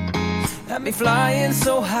 Had me flying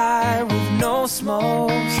so high with no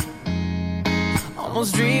smoke.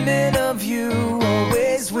 Almost dreaming of you,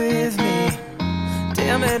 always with me.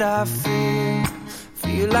 Damn it, I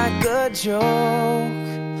feel like a joke.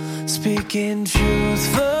 Speaking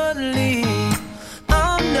truthfully,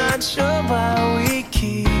 I'm not sure why we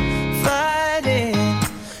keep fighting.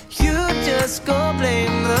 You just go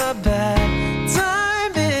blame the bad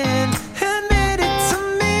timing. Admit it to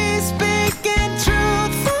me, speaking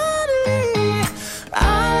truthfully. I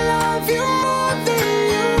love you more than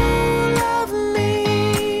you love me.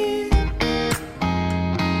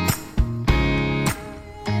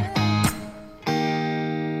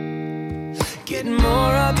 Getting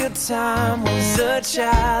more of your time was a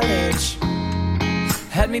challenge.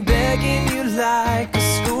 Had me begging you like a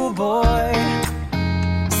schoolboy.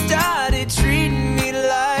 Started treating me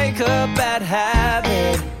like a bad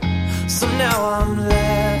habit. So now I'm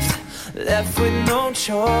left with no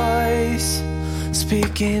choice.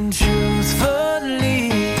 Speaking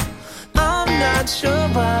truthfully, I'm not sure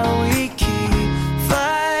why we keep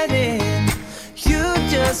fighting. You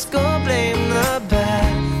just go blame the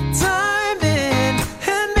bad timing.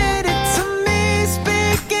 Admit it to me,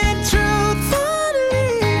 speaking truthfully.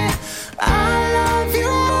 I love you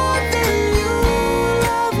more than you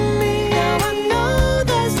love me. Now I know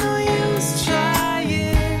there's no use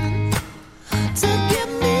trying to get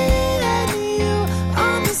me and you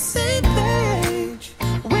on the same page.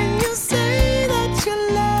 When you say that you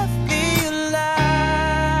love me, you're lying.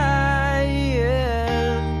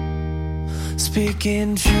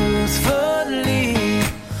 Speaking truthfully,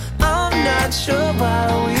 I'm not sure why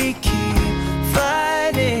we keep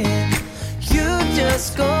fighting. You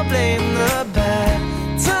just go blame the bad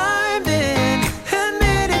timing.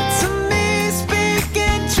 Admit it to me,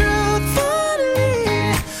 speaking truthfully.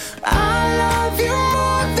 I love you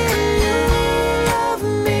more than you love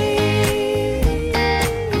me.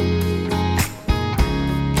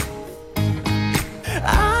 I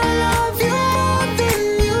love you more than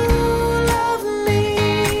you love me.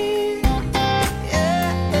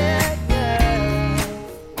 Yeah, yeah,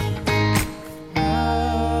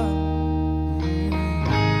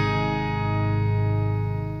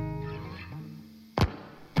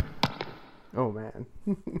 Oh man.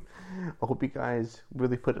 I hope you guys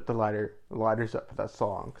really put up the lighters up for that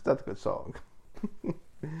song, because that's a good song.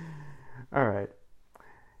 Alright.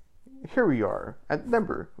 Here we are at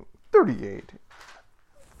number 38.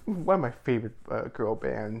 One of my favorite girl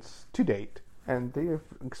bands to date. And they have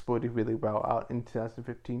exploded really well out in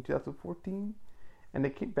 2015, 2014. And they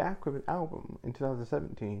came back with an album in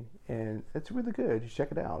 2017. And it's really good. You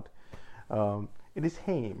check it out. It is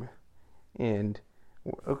Haim. And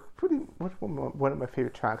one of my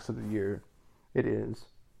favorite tracks of the year. It is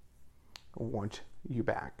I Want You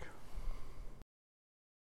Back.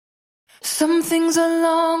 Some things are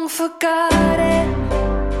long forgotten.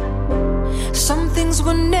 Some things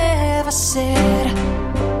were never said.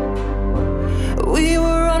 We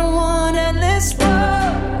were on one endless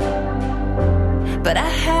road, but I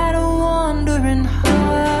had a wandering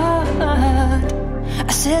heart.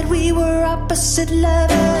 I said we were opposite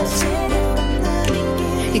lovers.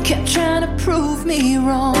 You kept trying to prove me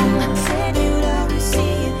wrong,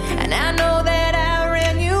 and I know that I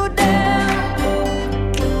ran you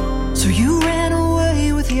down. So you ran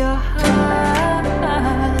away with your heart.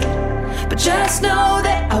 But just know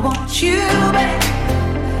that I want you back.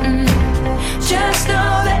 Just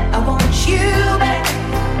know that I want you back.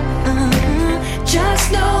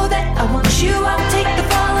 Just know that I want you. I'll take the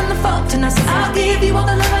fall and the fault, and I'll give you all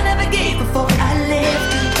the love I never gave before I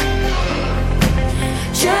left you.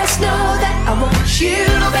 Just know that I want you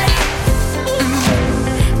back.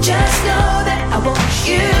 Just know that I want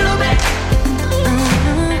you back.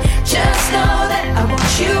 Just know that I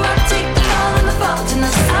want you. I'll take the fall and the fault, and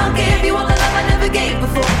I'll give you all the love I never gave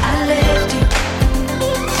before I left you.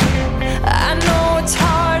 I know it's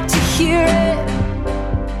hard to hear it,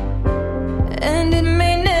 and it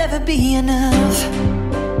may never be enough,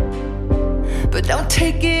 but don't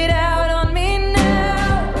take it out on me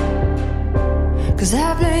now, 'cause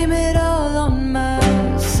I blame it all on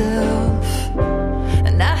myself.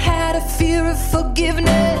 And I had a fear of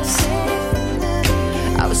forgiveness.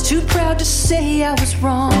 I was too proud to say I was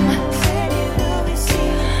wrong.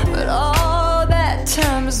 But all that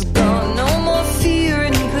time is gone. No more fear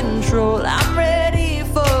and control. I'm ready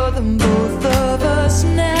for the both of us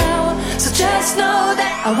now. So just know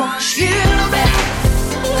that I want you back.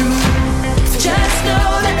 Just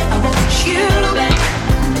know that I want you back.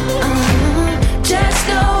 Just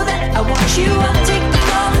know that I want you. I'll take the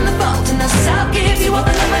fall and the fault, and I'll give you all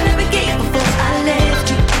the love I never gave before I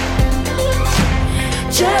left you.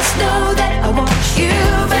 Just know that I want you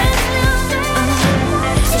back.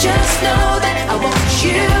 Just know that I want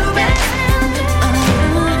you back.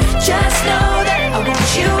 Just know that I want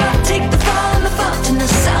you. I'll take the fall and the fault, and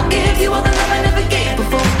I'll give you all the love I never gave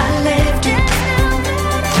before I left you.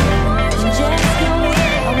 Just know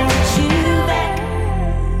that I want you back.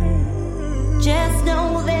 Just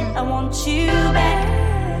know that I want you back.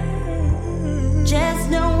 Just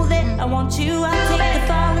know that I want you. I'll take the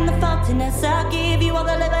fall and the fault, and I'll give you all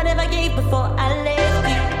the love I never gave before I left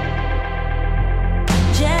you.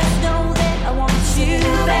 Just know that I want you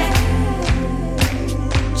back.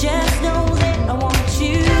 Just know that I want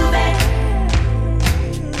you back.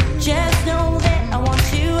 Just know that I want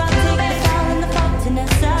you. I'll take the fall and the fault, and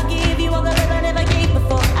I'll give you all the love I never gave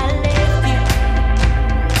before I left you.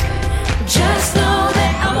 Just know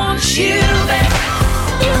that I want you back.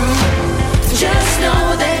 Just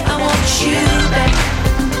know that I want you back.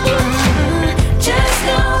 Just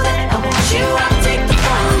know that I want you. I'll take the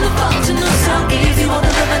fall and the fault, and I'll give you all the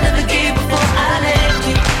love I never gave before I left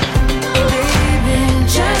you. Baby,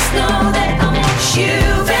 just know that I want you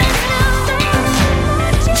back.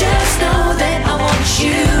 Just know that I want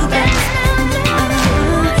you back.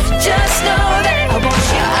 Just know that I want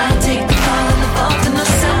you. I'll take the fall and the fault, and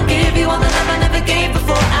I'll give you all the love I never gave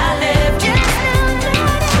before I left you.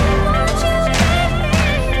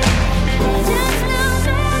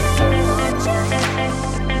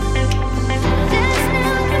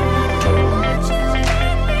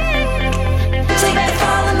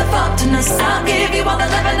 I'll give you all the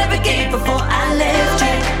love I never gave before I left you.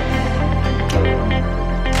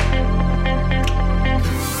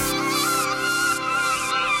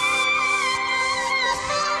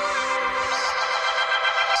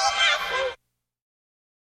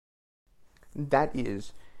 That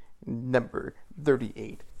is number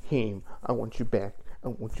 38. Haim, I want you back. I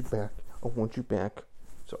want you back. I want you back.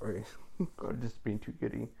 Sorry. I'm just being too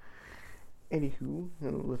giddy. Anywho,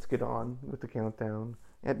 let's get on with the countdown.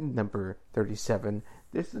 At number 37,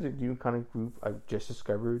 this is a new kind of group I've just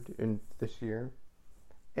discovered in this year.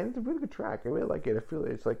 And it's a really good track. I really like it. I feel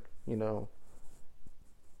it's like, I'm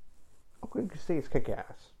going to say it's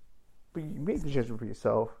kick-ass. But you make the judgment for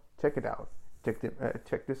yourself. Check it out.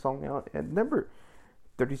 Check this song out. At number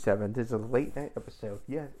 37, this is a late night episode.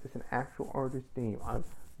 Yes, it's an actual artist name.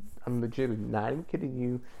 I'm legitimately not even kidding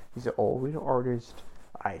you. He's an original artist.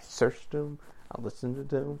 I searched him. I listened to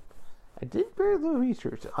them. I did very little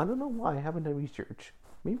research. I don't know why I haven't done research.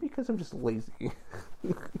 Maybe because I'm just lazy.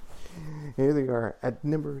 Here they are at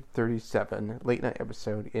number 37, late night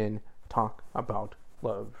episode in Talk About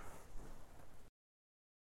Love.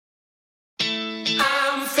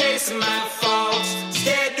 I'm facing my faults,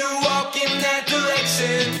 scared to walk in that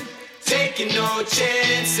direction, taking no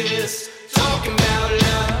chances, talking about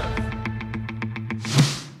love.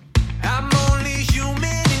 I'm only human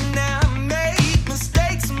and I make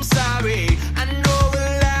mistakes, I'm sorry. I know a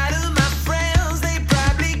lot of my friends, they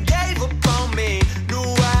probably gave up on me. No,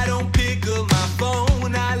 I don't pick up my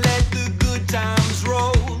phone, I let the good times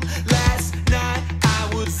roll. Last night I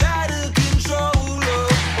was out of control.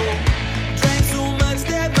 Drank so much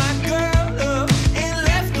that my girl up and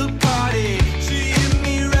left the party. She hit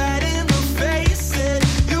me right in the face, said,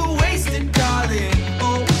 "You're wasted, darling."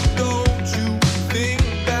 Oh,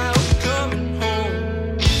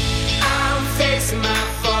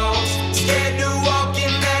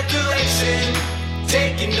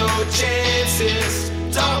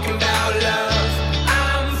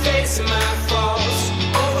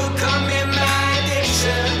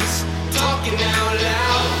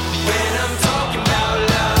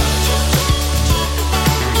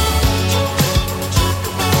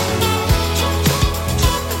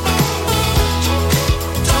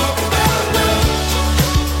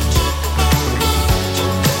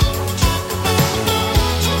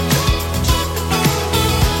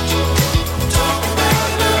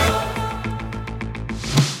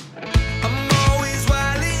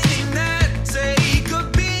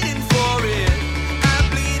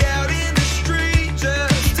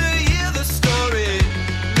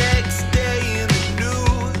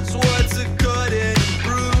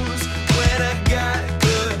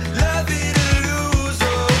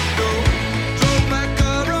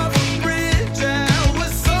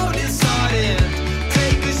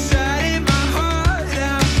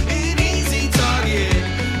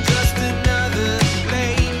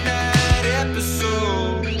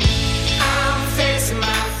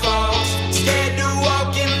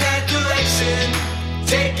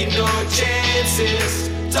 chances,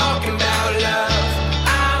 talking about love.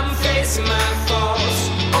 I'm facing my faults,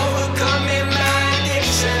 overcoming my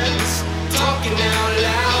addictions, talking out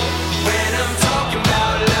loud when I'm talking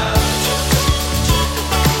about love.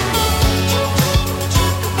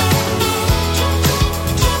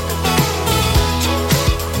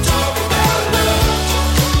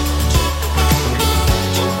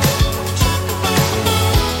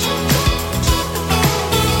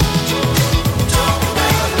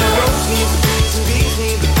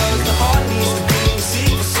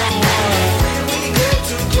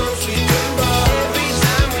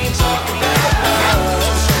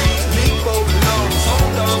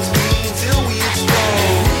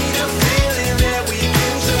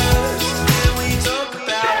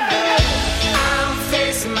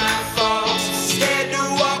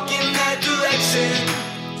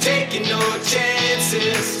 Taking no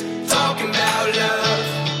chances, talking about love.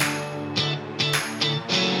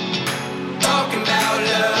 Talking about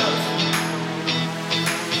love.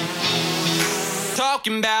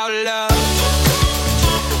 Talking about love.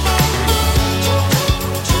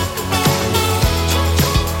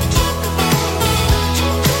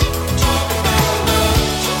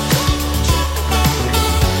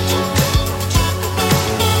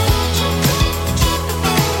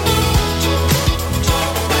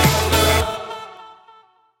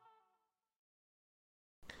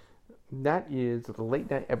 That is the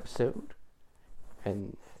late night episode,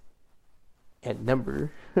 and at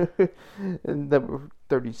number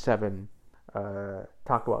 37,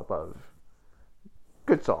 Talk About Love.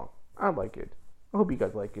 Good song. I like it. I hope you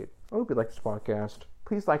guys like it. I hope you like this podcast.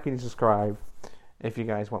 Please like and subscribe if you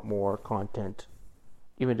guys want more content,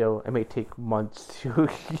 even though it may take months to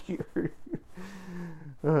hear.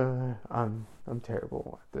 I'm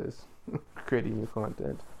terrible at this, creating new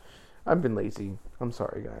content. I've been lazy. I'm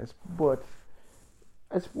sorry, guys, but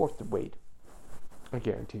it's worth the wait. I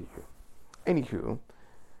guarantee you. Anywho,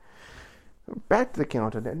 back to the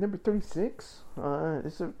countdown. At number 36,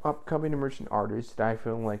 this is an upcoming emerging artist that I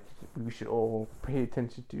feel like we should all pay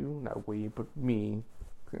attention to. Not we, but me.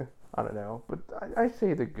 I don't know, but I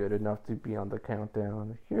say they're good enough to be on the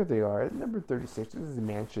countdown. Here they are at number 36. This is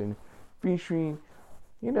Mansion, featuring,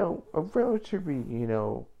 a relatively,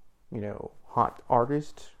 hot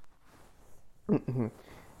artist.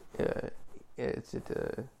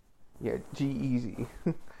 G-Eazy.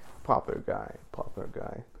 popular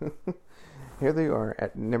guy. Here they are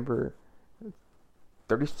at number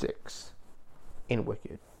 36 in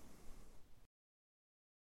Wicked.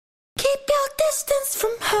 Keep your distance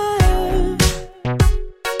from her.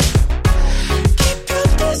 Keep your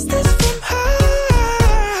distance from her.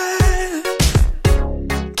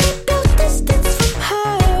 Keep your distance from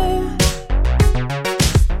her.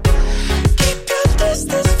 Keep your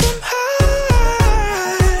distance from her.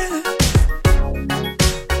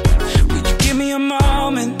 Would you give me a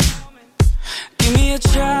moment? Give me a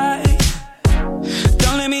try.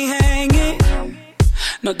 Don't let me hang it.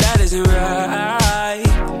 No, that isn't right.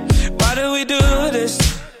 Why do we do this?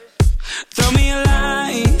 Throw me a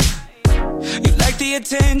line. You like the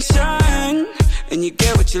attention, and you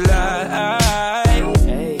get what you like.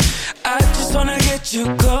 I just wanna get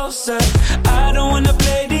you closer. I don't wanna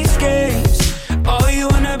play these games. All you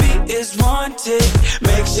wanna be is wanted.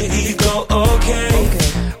 Makes your ego okay.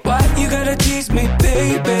 Why you gotta tease me,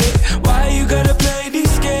 baby? Why you gotta play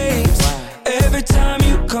these games? Every time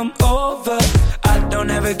you come over, I don't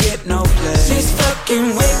ever get no play. She's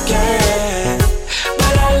fucking wicked,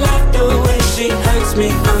 but I love the way she hurts me.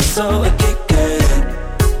 I'm so addicted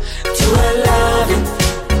to her loving.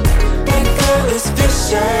 That girl is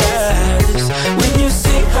vicious. When you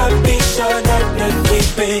see her, be sure that you're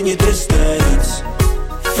keeping your distance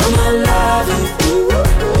from her loving.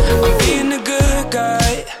 I'm being a good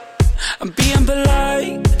guy, I'm being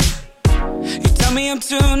polite. You tell me I'm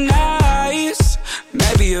too nice,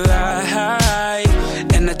 maybe you're right,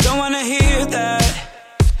 and I don't wanna hear that.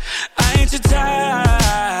 I ain't your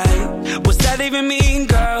type. What's that even mean,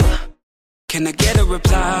 girl? Can I get a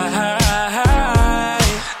reply?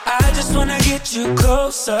 I just wanna get you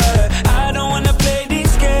closer. I don't wanna play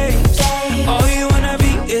these games. All you wanna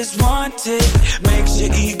be is wanted. Makes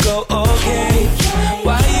your ego okay.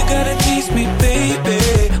 Why you gotta tease me, baby?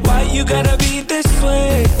 Why you gotta be this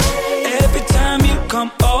way? Every time you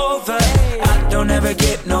come over, I don't ever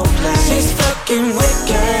get no play. She's fucking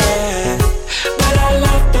wicked, but I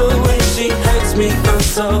love the way she hurts me. I'm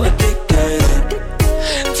so addicted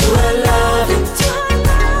to her loving.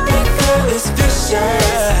 That girl is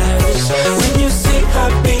vicious. When you see her,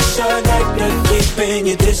 be sure that you're keeping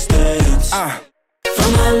your distance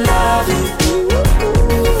from her loving.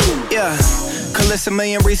 Yeah, list a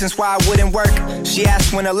million reasons why I wouldn't work. She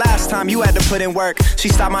asked when the last time you had to put in work. She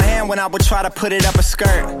stopped my hand when I would try to put it up a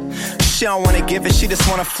skirt. She don't wanna give it, she just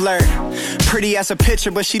wanna flirt. Pretty as a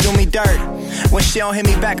picture, but she do me dirt. When she don't hit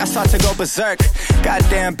me back, I start to go berserk.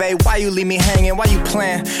 Goddamn, babe, why you leave me hanging? Why you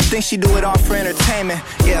playing? Think she do it all for entertainment.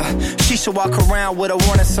 Yeah, she should walk around with a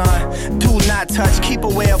warning sign. Do not touch, keep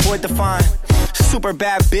away, avoid the fine. Super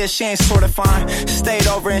bad bitch, she ain't sorta fine. Stayed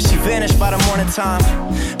over and she vanished by the morning time.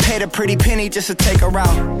 Paid a pretty penny just to take her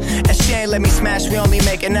out. And she ain't let me smash, we only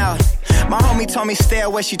making out. My homie told me stay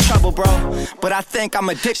away, she trouble, bro. But I think I'm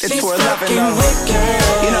addicted to her loving, though. Wicked,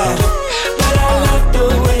 you know. But I love the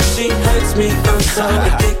way she hurts me, I'm so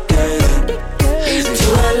addicted to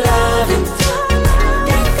her loving.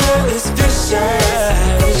 That girl is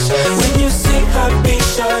vicious. When you see her be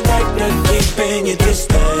sure that you're keeping your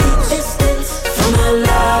distance from her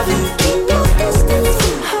loving. Keep your distance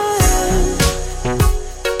from her.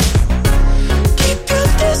 Keep your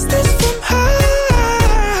distance from her.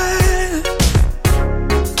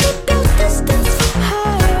 Keep your distance from her.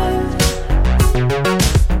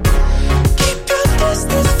 Keep your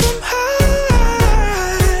distance from her.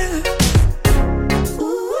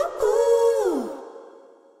 Ooh.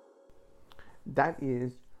 That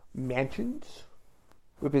is Mansions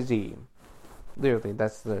with a Z. Literally,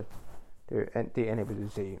 that's the end of the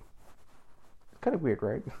Z. It's kind of weird,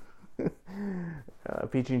 right?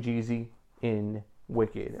 Featuring Jeezy in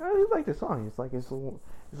Wicked. I really like the song. It's like it's a little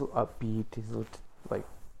upbeat. It's a little, like,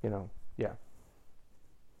 you know, yeah.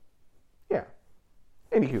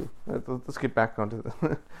 Anywho, let's get back onto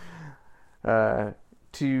the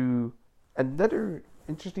to another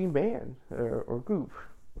interesting band or group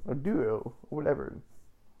or duo or whatever.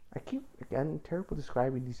 I'm terrible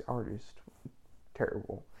describing these artists.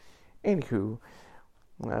 Terrible. Anywho,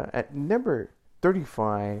 at number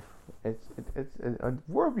 35, it's a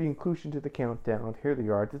worthy inclusion to the countdown. Here they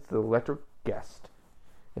are. This is the Electric Guest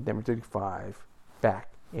at number 35.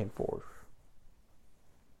 Back and forth.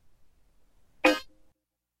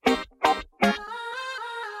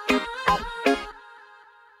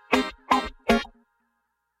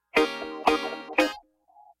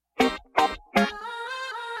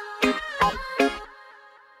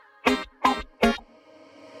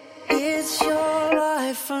 It's your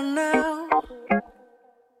life for now.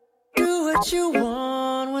 Do what you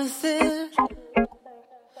want with it.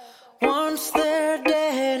 Once they're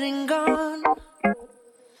dead and gone,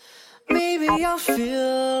 maybe I'll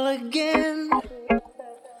feel again.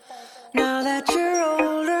 Now that you're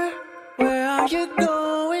older, where are you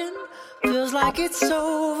going? Feels like it's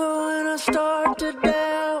over when I start to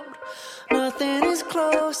doubt. Nothing is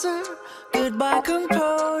closer. Goodbye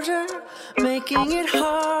composure, making it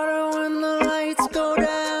harder when the lights go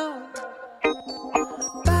down.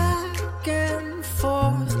 Back and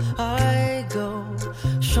forth I go,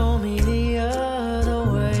 show me the other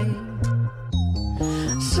way.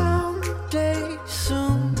 Someday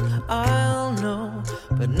soon I'll know,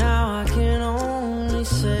 but now I can only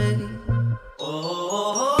say,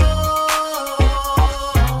 oh.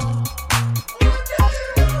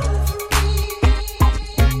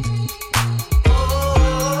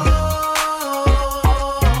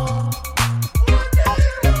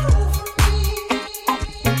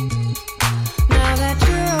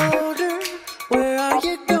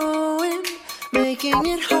 Making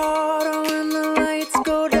it harder when the lights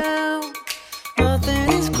go down.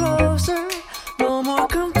 Nothing is closer, no more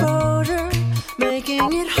composure.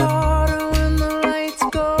 Making it harder when the lights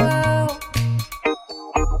go out.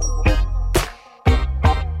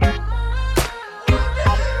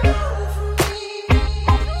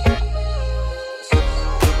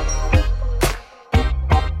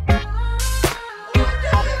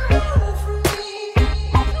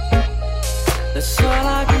 That's all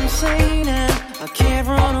I can say now. I can't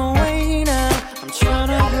run away now. I'm trying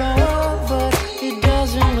to grow up, but it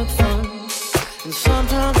doesn't look fun. And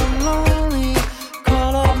sometimes I'm lonely.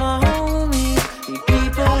 Call up my homies. Need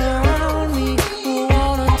people around me who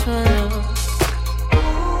wanna turn up.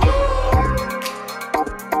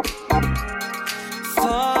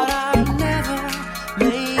 Thought I'd never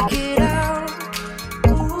make it out.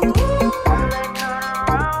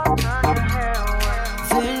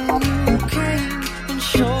 Then you came and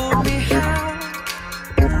showed me how.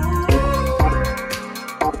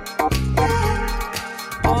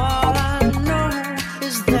 All I know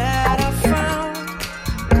is that I found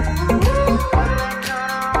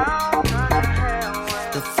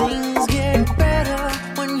that things get better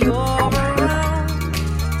when you're around.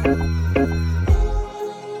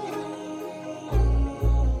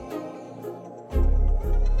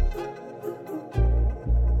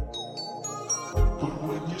 But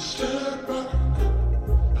when you step back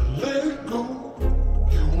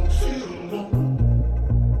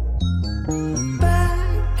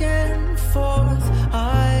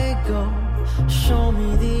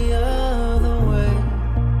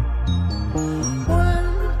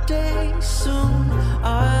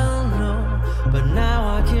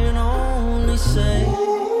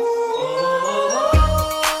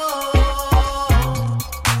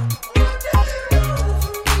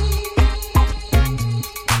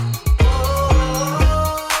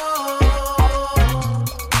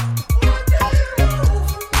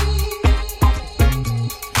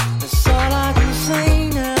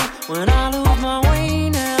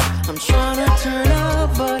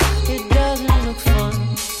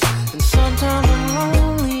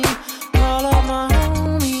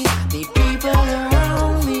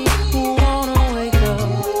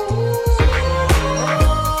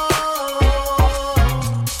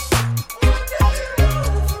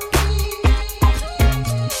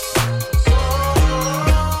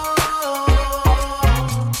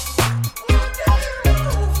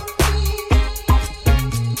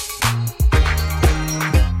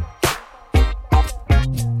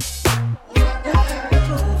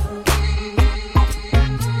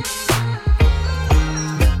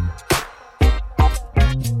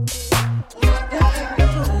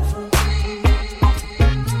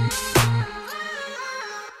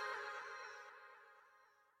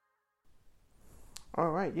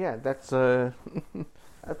right, yeah, that's that's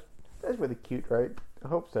really cute, right? I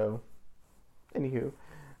hope so. Anywho,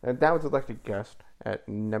 that was Electric Gust at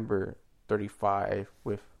number 35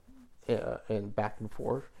 with and Back and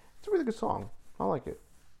Forth. It's a really good song. I like it,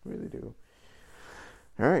 I really do.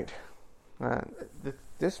 All right,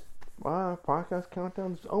 this podcast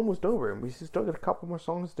countdown's almost over, and we still got a couple more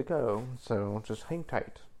songs to go. So just hang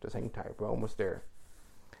tight. We're almost there.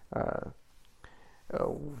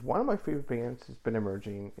 One of my favorite bands has been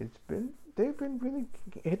emerging. They've been really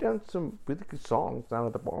hitting on some really good songs down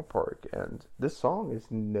at the ballpark, and this song is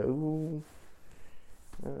no.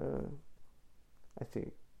 I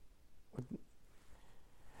think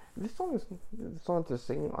this song is on the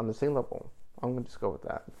same level. I'm gonna just go with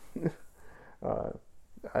that.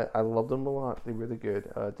 I love them a lot. They're really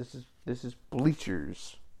good. This is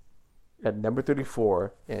Bleachers at number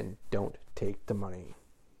 34, and Don't Take the Money.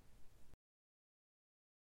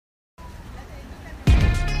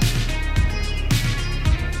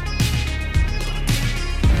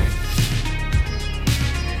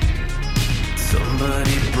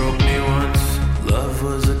 Somebody broke me once. Love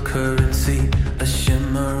was a currency, a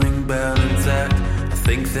shimmering balance act. I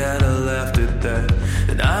think that I laughed at that.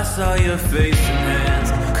 And I saw your face and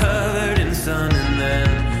hands covered in sun, and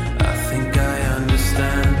then I think I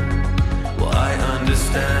understand. Well, I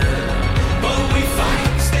understand. But we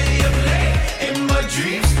fight, stay up late in my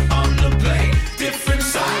dreams on the blade. Different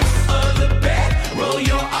sides of the bed. Roll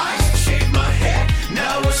your eyes, shave my head.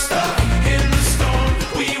 Now we're stuck in the storm.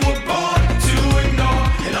 We were born to ignore,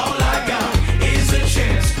 and all I got is a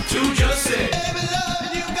chance to just say, baby,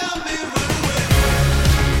 love, you got me running with.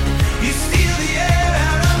 You steal the air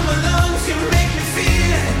out of my lungs, you make me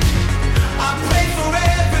feel it. I pray for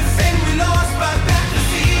everything we lost, by back the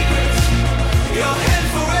secrets. Your hand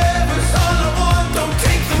forever's all I want. Don't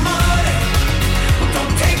take the money,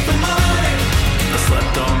 don't take the money. I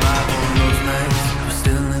slept on my own those nights. I'm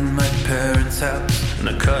still in my parents' house, and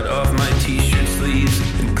I cut off my t-shirt sleeves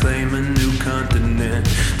and claim a new continent.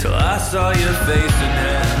 Till I saw your face and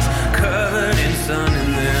hands covered in sun,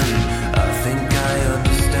 and then I think I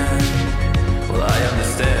understand. Well, I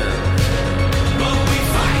understand. But we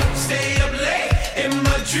fight, stay up late in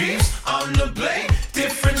my dreams on the blade.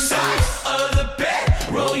 Different sides of the bed.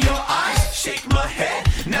 Roll your eyes, shake my head.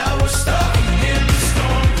 Now we're stuck in the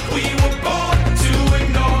storm. We were born to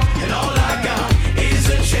ignore, and all I got is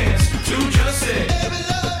a chance to just say, baby,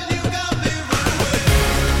 love, you got me running with.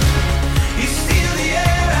 You steal the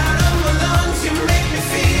air out of my lungs, you make me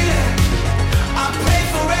feel it. I pray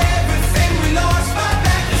for everything we lost, by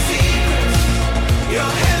back the secrets.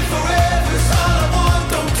 Your hand forever's all I want.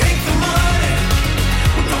 Don't take the money,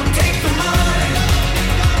 don't take the money.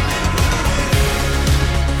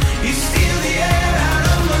 You steal the air out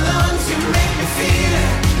of my lungs, you make me feel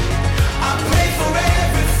it. I pray for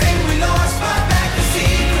everything we lost, by back the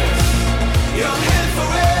secrets. Your hand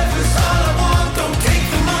forever's all I want. Don't take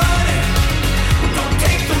the money, don't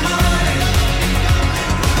take the money.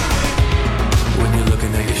 When you're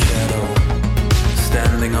looking at your shadow,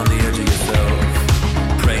 standing on the edge of yourself,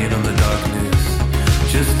 praying on the darkness,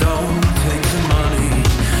 just don't take the money.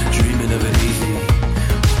 Dreaming of it easy,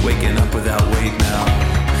 waking up without weight now,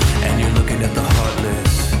 and you're looking at the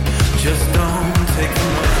heartless. Just don't take the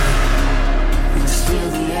money. You steal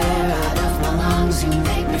the air out of my lungs, you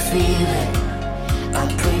make me feel it. I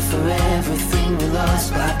pray for everything we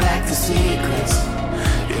lost, buy back the secrets.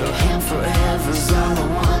 Your hand forever's all I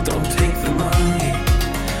want. Don't take the money.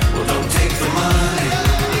 Well, don't take the money.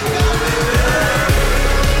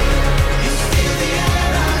 You steal the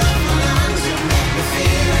air out of my lungs, you make me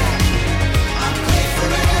feel it. I pray for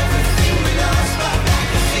everything we lost, buy back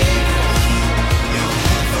the secrets. Your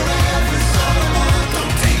hand forever's all I want.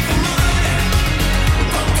 Don't take the money,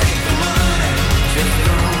 don't take the money. Just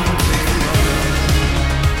don't take the money.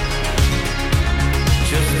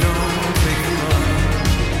 Just don't take the money.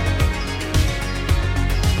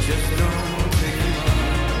 Just don't take the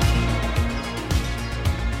money.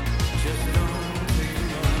 Just don't take the money. Just don't take the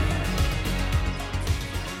money.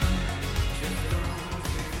 Just don't take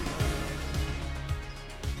the money.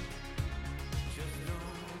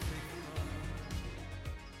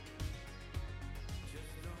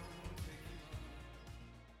 Just don't take the money.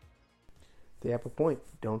 They have a point.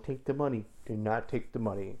 Don't take the money. Do not take the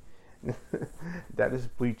money. That is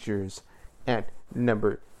Bleachers at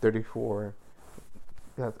number 34.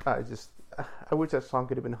 I wish that song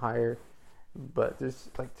could have been higher, but there's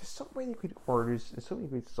so many great artists and so many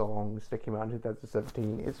great songs that came out in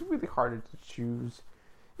 2017. It's really hard to choose.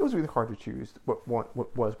 It was really hard to choose what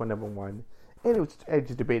was my number one, and I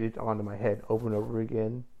just debated on in my head over and over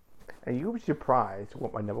again. And you'll be surprised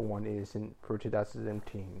what my number one is for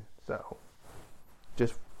 2017. So,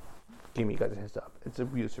 just giving you guys a heads up. It's a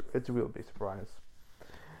real big surprise.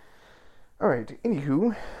 Alright,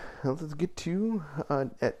 anywho, let's get to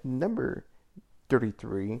at number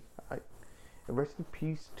 33. Rest in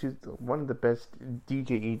peace to one of the best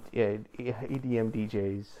EDM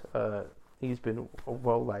DJs. He's been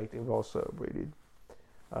well liked and well celebrated.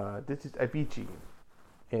 This is Avicii,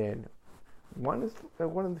 and one of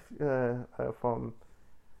the from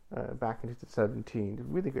back in 2017.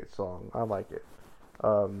 Really good song. I like it.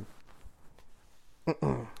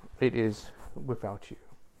 It is Without You.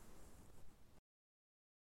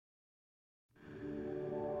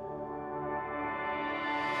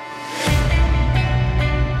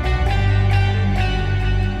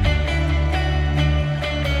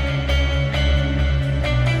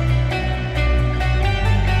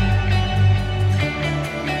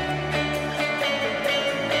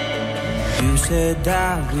 You said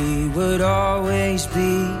that we would always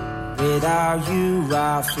be. Without you,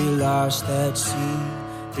 I feel lost at sea.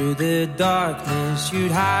 Through the darkness,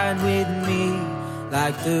 you'd hide with me.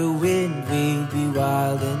 Like the wind, we'd be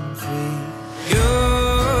wild and free.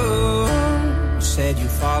 You said you'd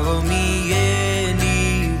follow me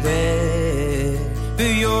anywhere. Through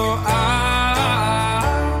your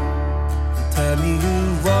eyes, you tell me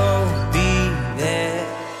you won't be there.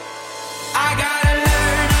 I gotta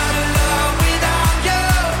learn how to love without you.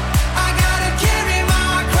 I gotta carry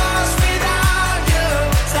my cross without you.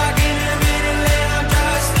 Stuck in the middle and I'm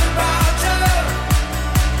just about to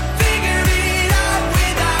figure it out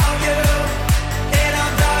without you. And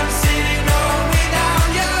I'm done sitting home without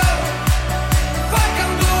you. Fuck,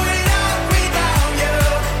 I'm going out without you.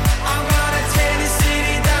 I'm gonna tear the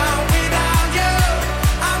city down without you.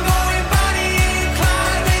 I'm going Bonnie and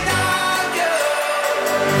Clyde without you.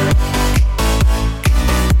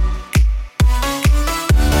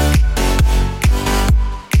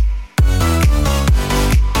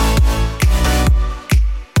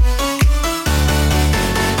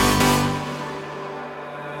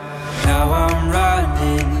 Now I'm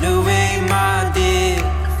running away, my dear,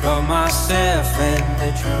 from myself and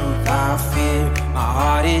the truth I fear. My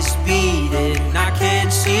heart is beating, I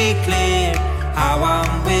can't see clear. How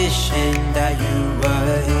I'm wishing that you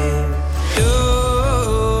were here.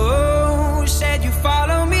 You said you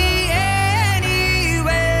follow me anywhere,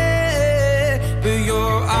 but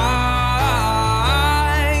your eyes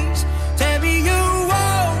tell me you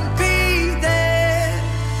won't be there.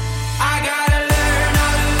 I gotta learn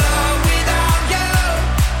how to love without you.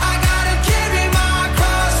 I gotta carry my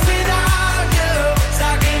cross without you.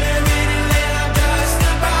 Stuck in the middle and I'm just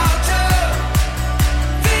about to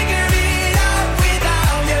figure it out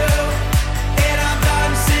without you. And I'm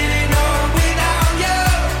done sitting home without you.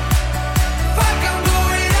 Fuck, I'm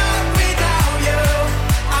going out without you.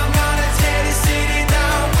 I'm gonna tear the city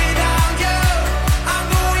down without you. I'm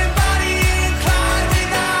going Bonnie and Clyde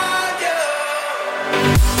without you.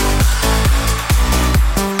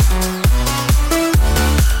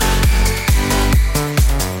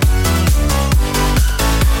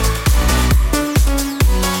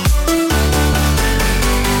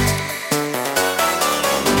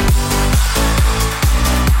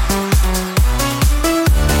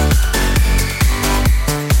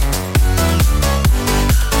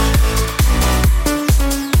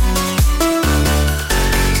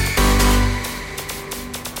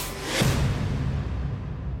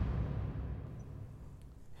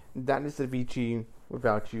 That is Avicii,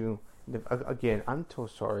 Without You. Again, I'm so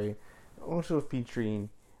sorry. Also featuring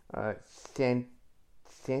Sandio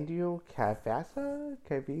Cavasa?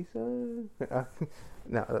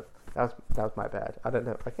 No, that was my bad. I don't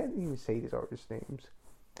know. I can't even say these artists' names.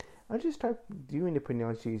 I just started doing the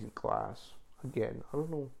pronunciation class. Again, I don't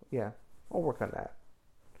know. Yeah, I'll work on that.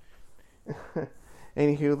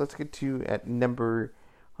 Anywho, let's get to at number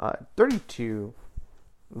 32.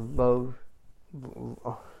 Love.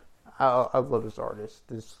 I love this artist.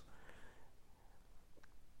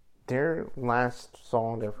 Their last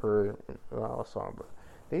song I've heard, but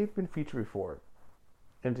they've been featured before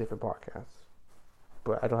in different podcasts.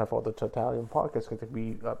 But I don't have all the totality of podcasts because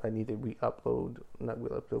I need to re-upload, not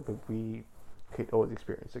re-upload, but re-create all the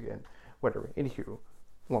experience again. Whatever. Anywho,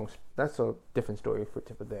 that's a different story for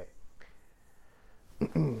tip of the day.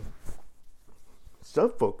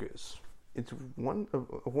 Sub Focus. It's one of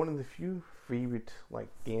the few favorite like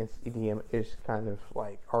dance EDM-ish kind of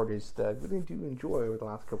like artists that I really do enjoy over the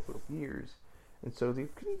last couple of years, and so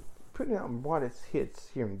they've been putting out modest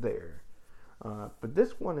hits here and there. But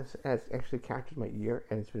this one has actually captured my ear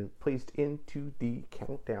and it's been placed into the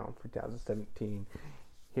countdown for 2017.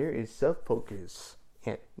 Here is Sub Focus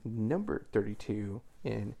at number 32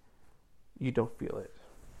 in You Don't Feel It.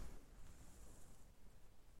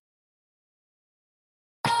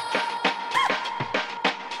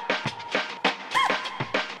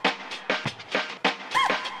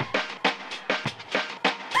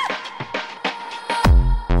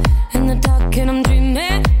 In the dark and I'm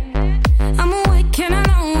dreaming, I'm awake and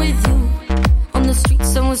alone with you. On the street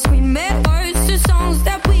someone screaming words to songs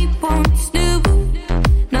that we once knew.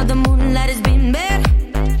 Now the moonlight is beaming,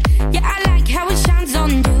 yeah, I like how it shines on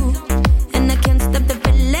you. And I can't stop the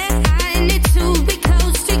feeling, I need to be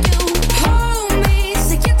close to you. Hold me,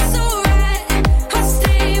 say it's alright, I'll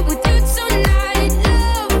stay with you tonight.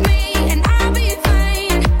 Love me and I'll be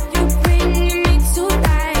fine, you're bringing me to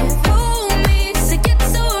life. Hold me, say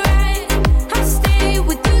it's alright, I'll stay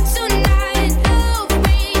with you tonight. Love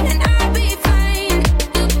me and I'll be fine,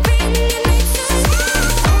 you're bringing me to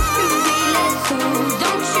life.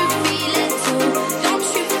 Don't you feel it too? Don't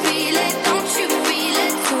you feel it? Don't you feel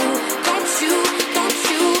it too? Don't you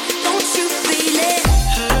feel it?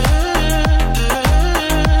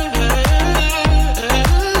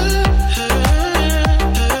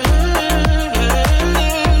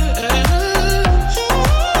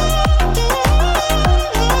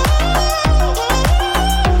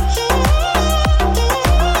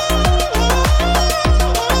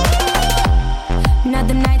 Now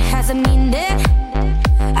the night has a meaning.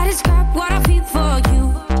 I describe what I feel for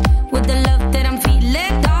you. With the love that I'm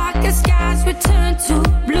feeling, darker skies return to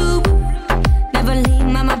blue. Never leave,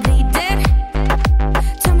 mama bleeding.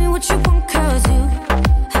 Tell me what you want, 'cause you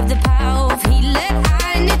have the power of healing.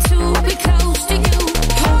 I need to be close to you.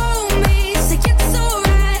 Hold me, say it's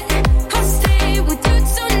alright, I'll stay with you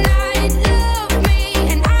tonight. Love me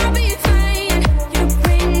and I'll be fine, you're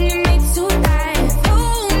bringing me to life.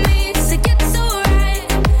 Hold me, say it's alright,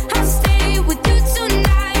 I'll stay with you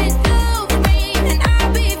tonight. Love me and I'll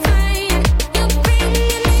be fine, you're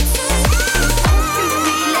bringing me to life. Don't you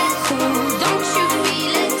feel it too? Don't you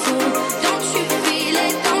feel it too? Don't you feel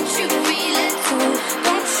it? Don't you feel it too? Don't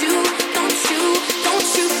you feel it?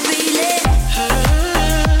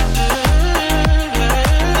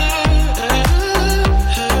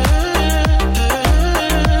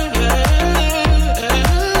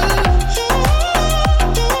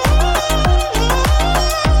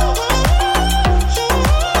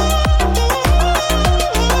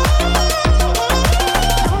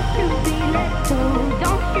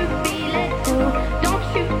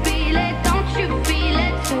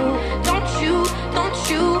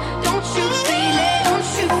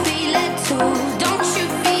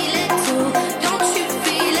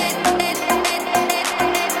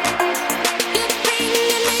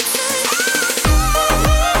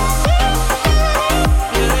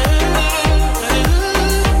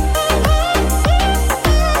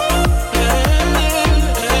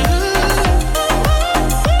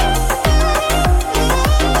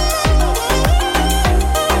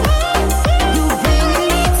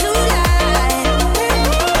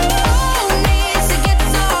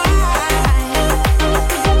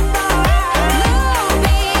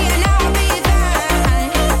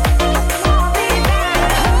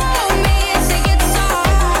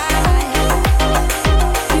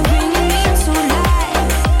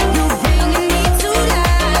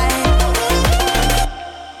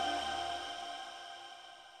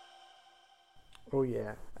 Oh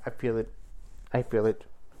yeah, I feel it. I feel it.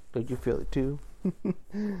 Don't you feel it too?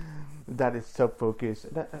 That is so focused.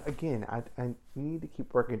 Again, I need to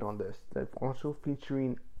keep working on this. That's also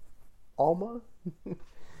featuring Alma.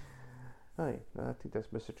 Hi, I think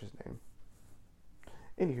that's my sister's name.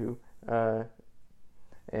 Anywho,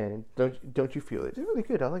 and don't you feel it? It's really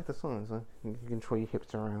good. I like the song. It's like you can twirl your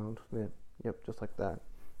hips around. Yeah, yep, just like that.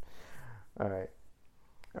 All right.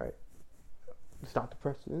 Stop the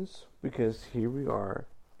precedence, because here we are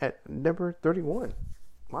at number 31.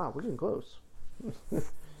 Wow, we're getting close.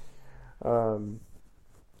 And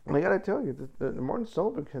I gotta tell you, the Martin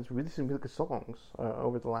Solveig has released some really good songs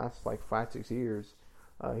over the last like 5-6 years.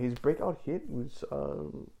 His breakout hit was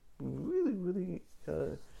really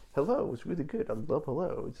Hello was really good. I love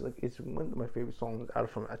Hello. It's one of my favorite songs out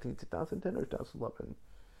from, I think, 2010 or 2011.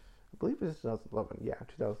 I believe it's 2011. Yeah,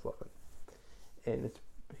 2011. And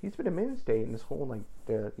he's been a mainstay in this whole like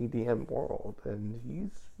the EDM world, and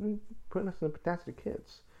he's been putting us some fantastic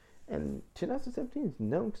hits. And 2017 is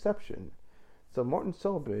no exception. So Martin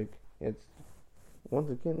Solveig, once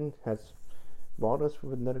again has brought us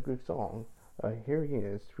with another good song. Here he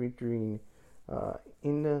is, featuring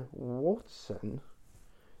Ina Wolfson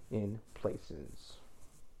in Places.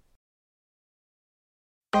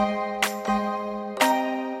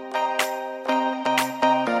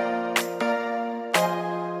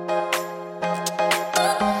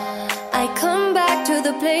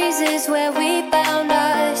 to the places where we found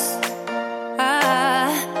us.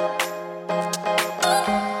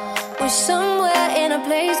 We're somewhere in a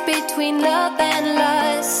place between love and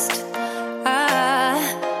lust.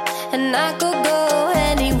 And I could go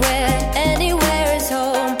anywhere, anywhere is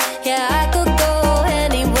home. Yeah, I could go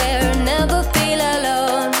anywhere, never feel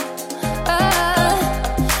alone.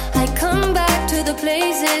 I come back to the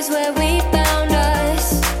places where we found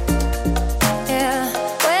us. Yeah,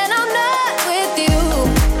 when I'm not with you,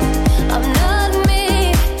 I'm not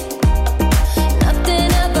me.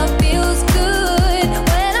 Nothing ever feels good.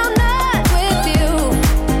 When I'm not with you,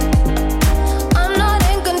 I'm not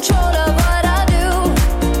in control of what I do.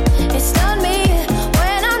 It's not me.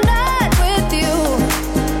 When I'm not with you,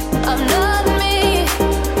 I'm not me.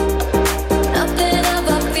 Nothing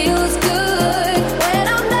ever feels good. When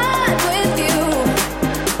I'm not with you,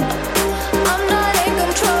 I'm not in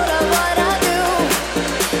control of what I do.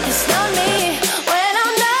 It's not me. When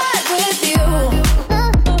I'm not with you.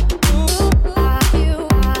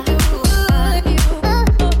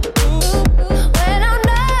 When I'm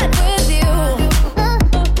not with you,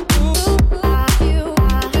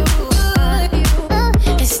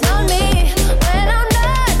 it's not me. When I'm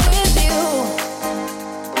not with you,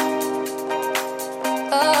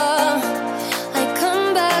 I come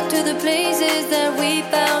back to the places that we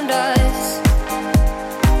found us.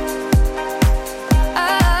 I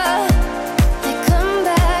come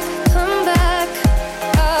back.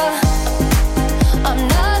 I'm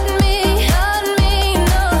not me,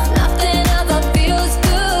 no. Nothing ever feels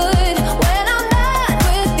good when I'm not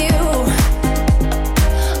with you.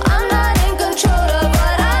 I'm not in control of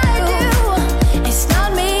what I do. It's not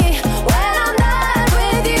me. When I'm not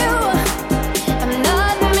with you, I'm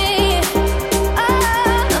not me.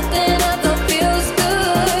 Nothing ever feels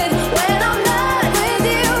good when I'm not with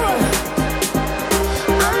you.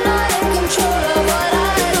 I'm not in control of what I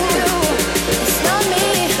do. It's not me.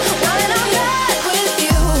 When I'm not with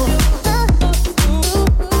you.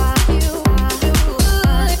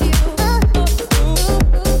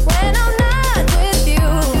 When I'm not with you,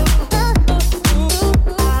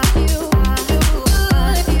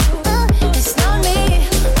 it's not me.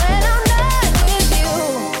 When I'm not with you,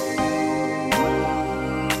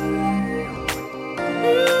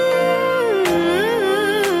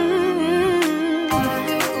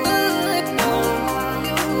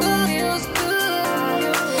 feels good.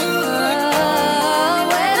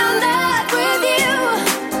 When I'm not with you,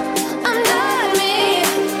 I'm not me.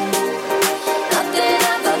 Nothing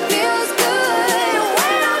ever feels good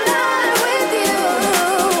when I'm not with you.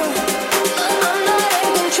 I'm not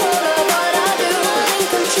in control of what I do. In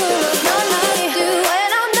control of what I do. When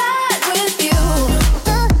I'm not with you.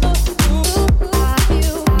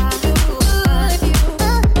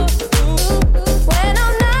 When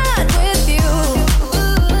I'm not with you.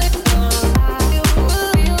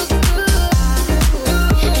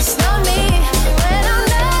 It's not me. When I'm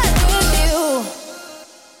not with you.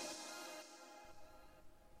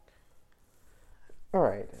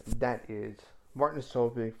 Alright, that is Martin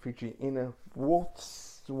Solveig featuring Ina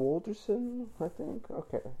Wolterson, I think.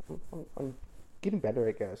 Okay, I'm getting better,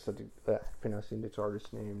 I guess, at pronouncing these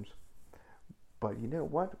artists' names. But you know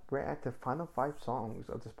what? We're at the final 5 songs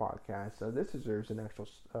of this podcast, so this deserves an extra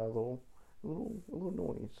little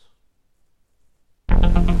noise.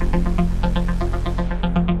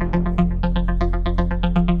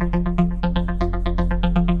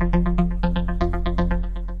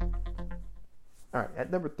 Alright, at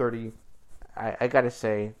number 30, I gotta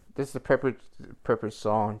say, this is the perfect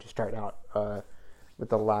song to start out with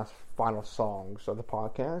the last final songs of the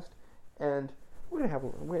podcast, and we're gonna have a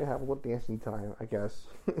little dancing time, I guess.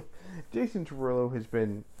 Jason Derulo has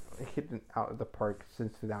been hitting out of the park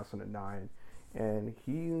since 2009, and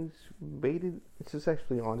he's made it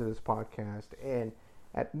successfully onto this podcast. And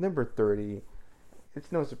at number 30,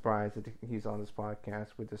 it's no surprise that he's on this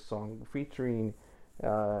podcast with this song featuring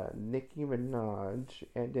Nicki Minaj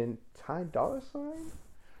and then Ty Dolla $ign.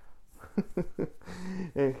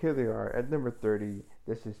 And here they are at number 30.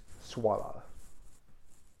 This is Swalla.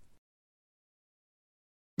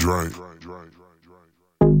 Drink.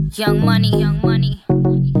 Young money.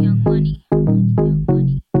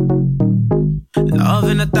 Love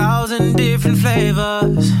in 1,000 different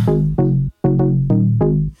flavors.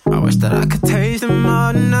 I wish that I could taste them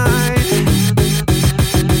all night.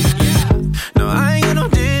 No, I ain't got no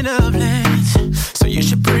dinner plans, so you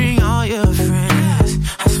should bring all your friends.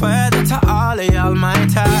 I swear that to all of y'all my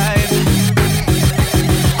type.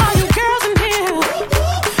 All you girls in here,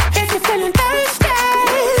 if you're feeling thirsty,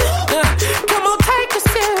 come on, take a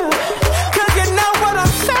sip, 'cause you know what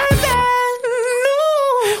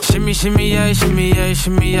shimmy, yeah, shimmy, yeah,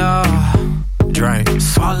 shimmy, yeah. Drink,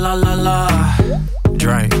 swalla la la.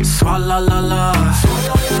 Drink, swalla la la.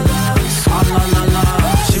 Swalla la la.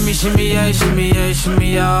 Shimmy, shimmy, yeah, shimmy, yeah,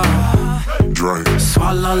 shimmy, yeah. Drink.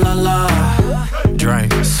 Swalla la la.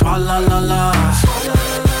 Drink, swalla la la.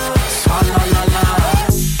 Swalla la la.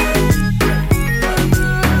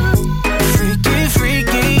 Freaky,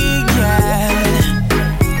 freaky, yeah.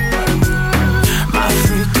 My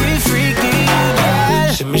freaky, freaky,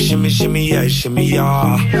 yeah. Shimmy, shimmy, shimmy, yeah, shimmy,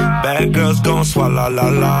 yeah. Bad girls gon' swallow la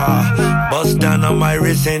la. Bust down on my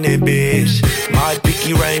wrist and it, bitch. My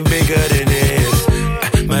pinky ring bigger than this.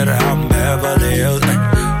 Matter how I'm Beverly Hills.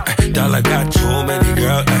 Dollar got too many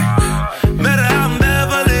girls. Matter how I'm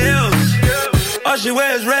Beverly Hills. All she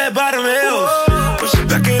wears red bottom heels. When she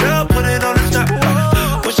back it up, put it on the top.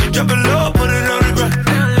 When she drop it low, put it on the ground.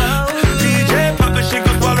 DJ pop it, she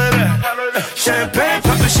gon' swallow that. Champagne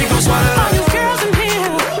pop it, she gon' swallow that. All you girls in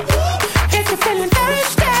here, if you're feeling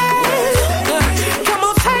thirsty, come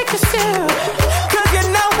on, take a sip, 'cause you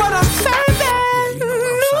know what I'm serving.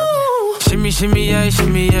 Shimmy, shimmy, yeah,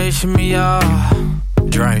 shimmy, yeah, shimmy, yeah.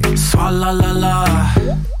 Drink, swalla la la.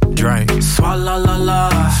 Drink, swalla la la.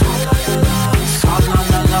 Swalla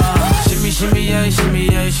la la. Shimmy, shimmy, yeah, shimmy,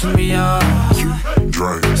 yeah, shimmy, yeah.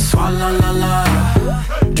 Drink. Swalla la la.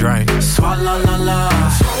 Drink, swalla la la.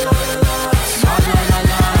 Swalla la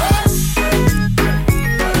la.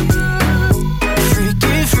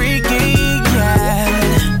 Freaky, freaky, yeah.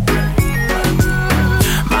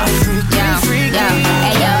 My freaky, freaky,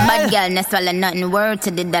 yeah. Bad girl, no swallow nothing. Word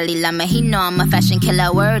to the Dalai Lama, he know I'm a fashion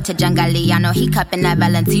killer. Word to John Galliano, he cupping that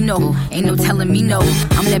Valentino. Ain't no telling me no,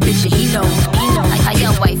 I'm that bitch and he know. How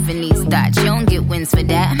your wife in these thoughts, you don't get wins for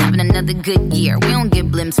that. I'm having another good year, we don't get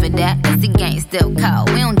blimps for that. Cause the gang still call,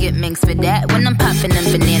 we don't get minks for that. When I'm popping them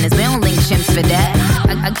bananas, we don't link chimps for that.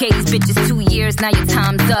 I gave these bitches 2 years, now your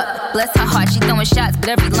time's up. Bless her heart, she throwing shots, but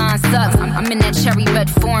every line sucks. I'm in that cherry red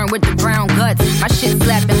foreign with the brown guts. My shit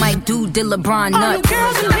slapping like dude did LeBron nuts. All you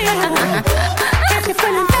girls in here, if you're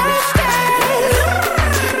feeling thirsty,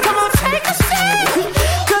 come on, take a sip,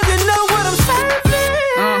 'cause you know what I'm serving.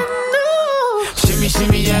 Shimmy,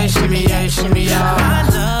 shimmy, yeah, shimmy, yeah, shimmy, yeah.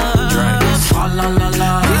 Drink, swalla la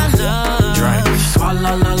la. Drink,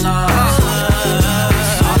 swalla la la.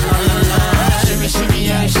 Swalla la la. Shimmy, shimmy,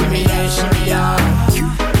 yeah, shimmy, yeah, shimmy, yeah.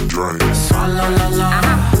 Drink. Swalla la la.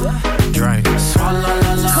 Drink, swalla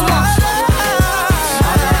la la. Come on.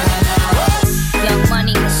 Young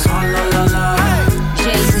Money, Swalla la la.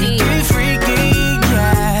 Jay-Z. Freaky,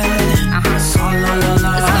 yeah. Swalla la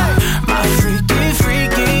la. My freaky,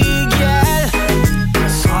 freaky, yeah.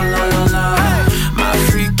 Swalla la la. My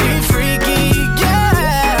freaky, freaky, yeah.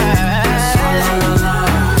 Swalla la la.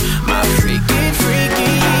 My freaky,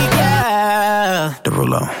 freaky, yeah.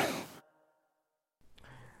 Derulo.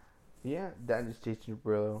 Yeah, that is Jason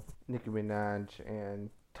Derulo, Nicki Minaj, and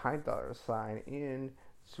Ty Dolla $ign in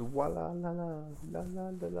Swalla la la la la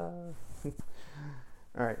la la.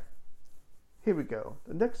 Alright, here we go.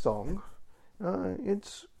 The next song,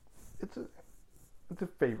 it's a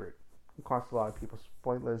favorite across a lot of people's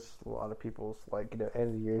playlists, a lot of people's end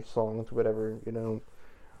of the year songs, whatever,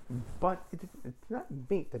 But it did not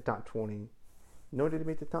make the top 20, nor did it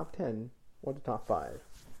make the top 10 or the top 5.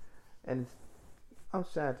 And I'm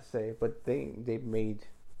sad to say, but they made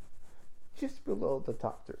just below the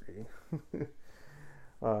top 30.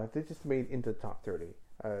 They just made into the top 30.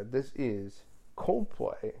 This is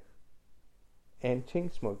Coldplay and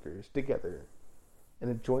Chainsmokers together in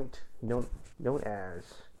a joint known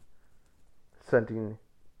as Something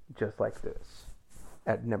Just Like This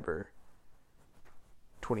at number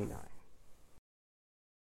 29.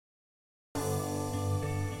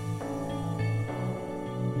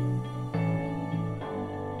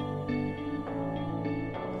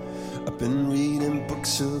 I've been reading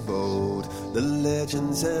books of old, the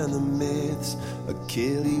legends and the myths,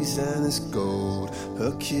 Achilles and his gold,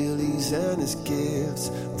 Hercules and his gifts,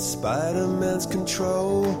 and Spider-Man's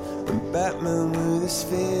control, and Batman with his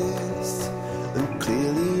fists. And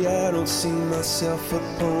clearly I don't see myself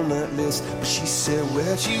upon that list. But she said,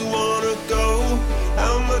 where'd you wanna go?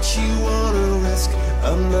 How much you wanna risk?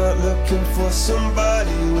 I'm not looking for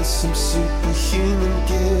somebody with some superhuman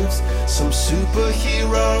gifts, some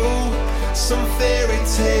superhero, some fairy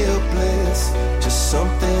tale bliss. Just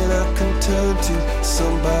something I can turn to,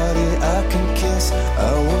 somebody I can kiss.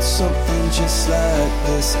 I want something just like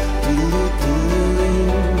this.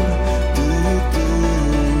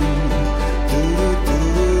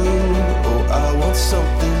 Oh, I want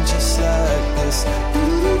something just like this.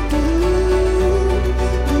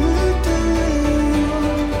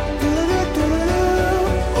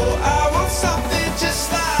 Oh, I want something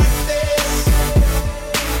just like this.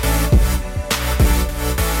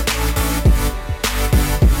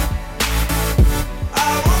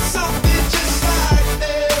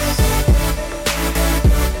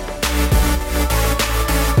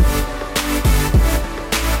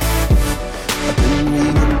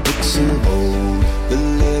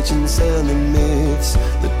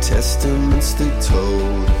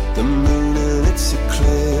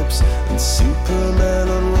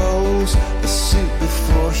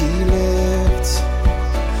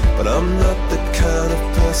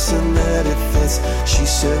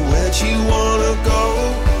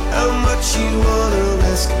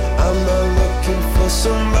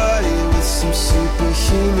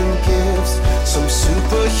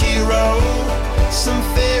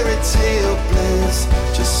 tale bliss.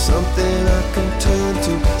 Just something I can turn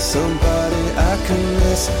to, somebody I can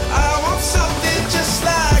miss. I want something just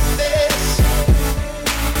like this.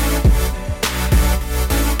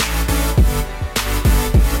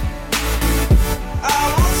 I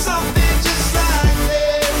want something just like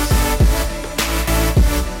this.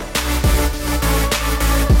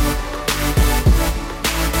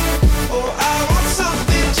 Oh, I want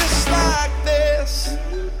something just like this.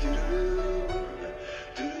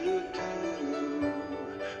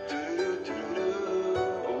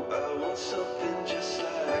 Oh, I want something just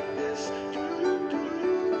like this.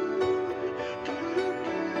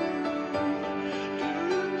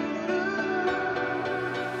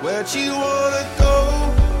 Where'd you wanna go?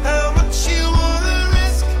 How much you wanna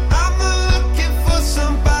risk? I'm not looking for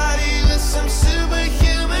somebody with some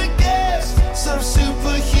superhuman gifts, some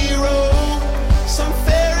superhero, some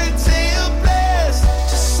fairy tale bliss.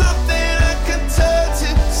 Just something I can turn to,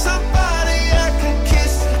 somebody I can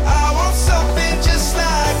kiss. I want something just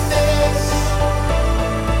like this.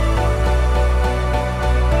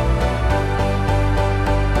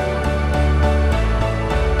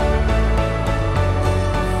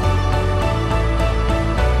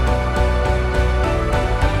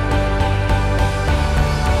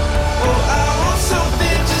 Oh, I want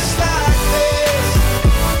something just like this.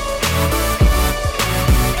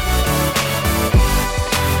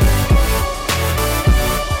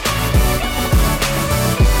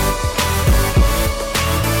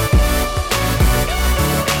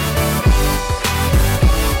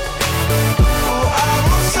 Oh, I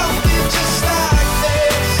want something just like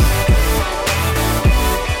this.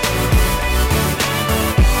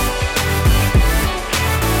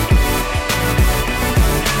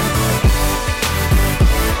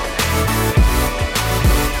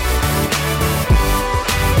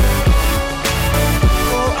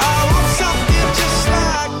 Oh, I want something just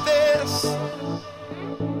like this.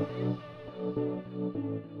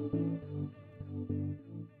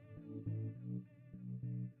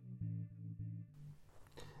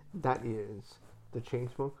 That is the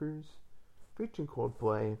Chainsmokers featuring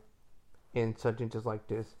Coldplay and Something Just Like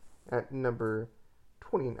This at number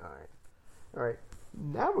 29. Alright,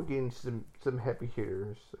 now we're getting some heavy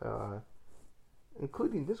hitters,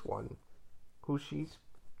 including this one, who she's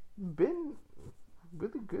been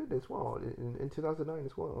really good as well in 2009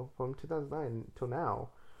 as well. From 2009 till now,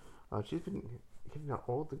 she's been hitting out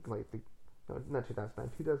all the, not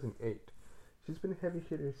 2009, 2008. She's been a heavy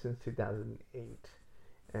hitter since 2008.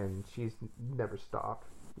 And she's never stopped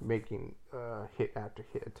making hit after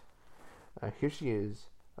hit. Here she is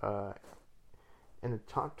in the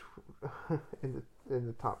top in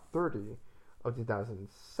the top 30 of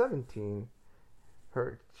 2017.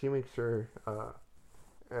 She makes her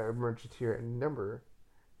emerges here at number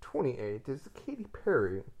 28. This is Katy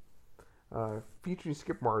Perry featuring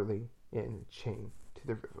Skip Marley in "Chain to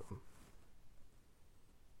the Rhythm."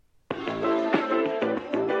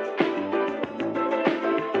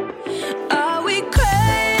 Are we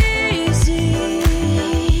crazy?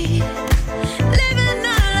 Living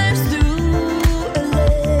our lives through a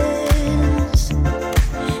lens,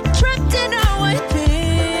 trapped in our white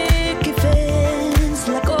picket fence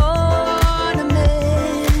like ornaments.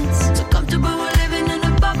 So comfortable we're living in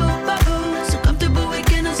a bubble, so comfortable we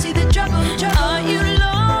cannot see the trouble. Are you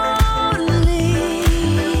lonely?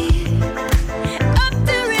 Up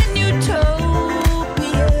there in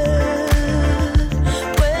utopia,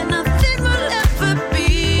 where nothing will ever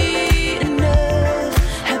be enough,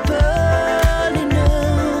 happily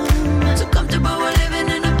numb. So comfortable we're living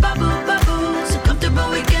in a bubble, so comfortable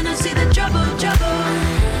we cannot see the trouble.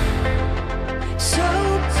 So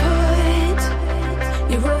put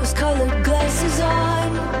your rose-colored glasses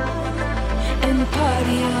on and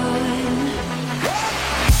party on.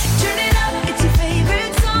 Turn it up, it's your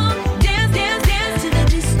favorite song. Dance, dance, dance to the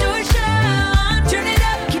distortion. Turn it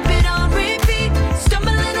up, keep it on repeat.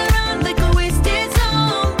 Stumbling around like a wasted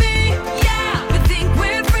zombie. Yeah, we think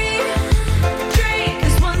we're free. Drink,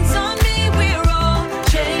 'cause one's on me. We're all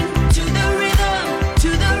chained to the rhythm, to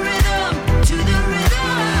the rhythm, to the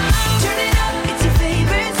rhythm. Turn it up, it's your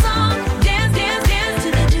favorite song. Dance, dance, dance to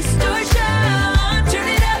the distortion. Turn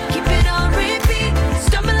it up, keep it on repeat.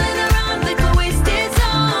 Stumbling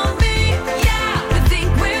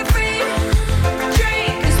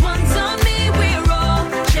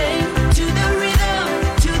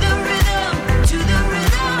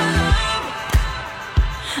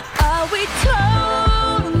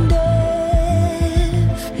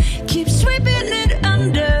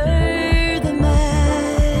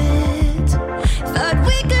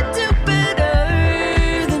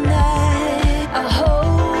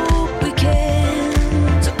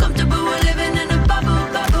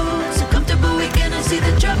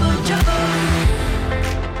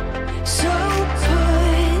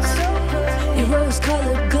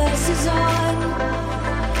is on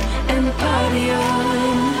and party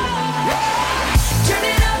on. Turn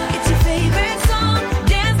it up, it's your favorite song.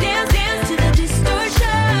 Dance, dance, dance to the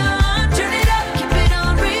distortion. Turn it up, keep it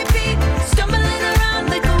on repeat. Stumbling around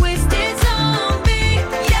like a wasted zombie.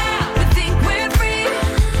 Yeah, we think we're free.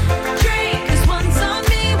 Drink, 'cause one's on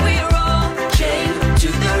me. We're all chained to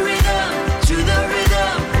the rhythm, to the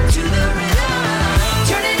rhythm, to the rhythm.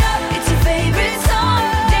 Turn it up, it's your favorite song.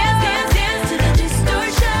 Dance, dance, dance to the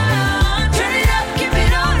distortion. Turn it up, keep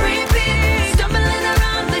it on repeat. Stumbling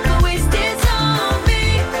around like a wasted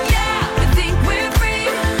zombie. Yeah, we think we're free.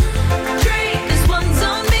 Drink, 'cause one's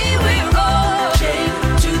on me. We're all chained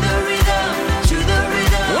to the rhythm, to the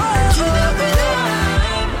rhythm, to the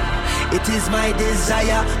rhythm. It is my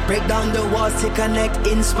desire, break down the walls to connect,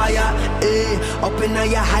 inspire. Up in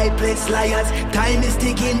your high place, liars. Time is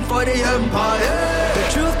ticking for the empire. The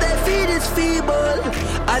truth they feed is feeble,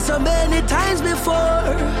 as so many times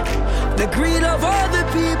before. The greed of other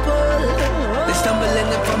people. They stumbling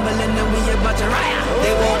and fumbling and we about to riot.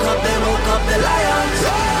 They woke up the lions.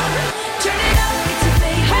 Turn it up, it's your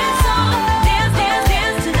favorite song. Dance, dance,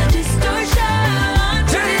 dance to the distortion.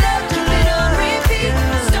 Turn it up, keep it on repeat.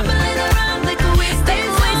 Stumbling around like a wasted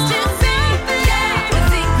beat. Yeah, we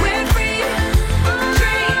think we're free.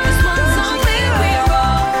 Drink, 'cause one's on me. We're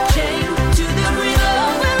all chained to the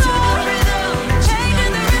rhythm, to the rhythm, chained to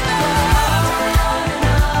the rhythm. On and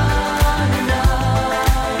on and on.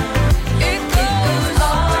 It goes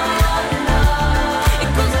on and on. It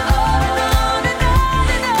goes on and on and on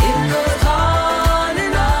and on. It goes on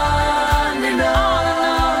and on and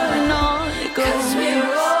on and on. It goes. 'Cause we're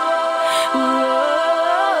all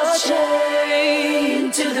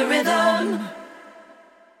chained to the rhythm.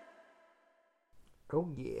 Oh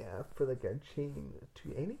yeah, I feel like I chained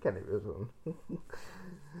to any kind of rhythm.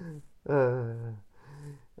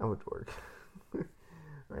 I'm a dork.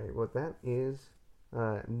 Alright, well that is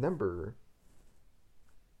number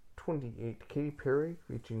 28, Katy Perry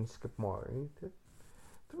featuring Skip Marley. It's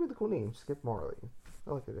a really cool name, Skip Marley.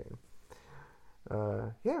 I like the name.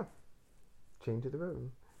 Yeah, chained to the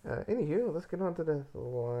rhythm. Anywho, let's get on to the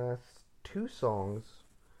last two songs.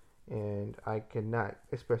 And I cannot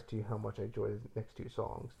express to you how much I enjoy the next two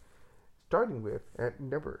songs. Starting with, at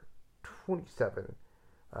number 27,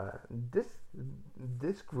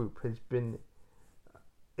 this group has been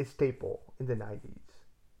a staple in the 90s.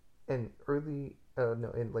 And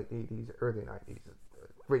in late 80s, early 90s.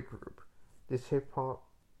 Great group. This hip-hop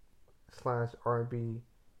 / R&B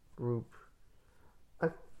group,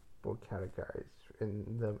 I will categorize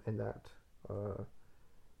them in that,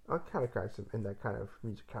 I'll categorize them in that kind of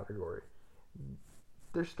music category.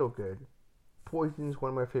 They're still good. Poison is one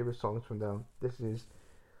of my favorite songs from them. This is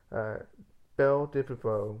Belle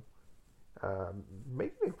DeVoe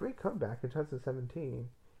making a great comeback in 2017.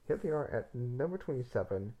 Here they are at number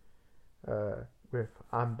 27 with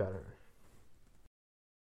I'm Better.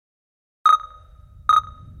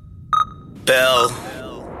 Belle,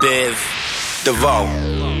 Biv, DeVoe.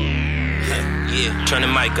 Yeah, turn the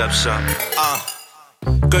mic up, son.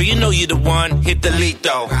 Girl, you know you the one, hit the lead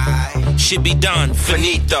though. Shit be done,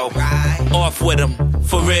 finito. Off with him,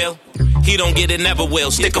 for real. He don't get it, never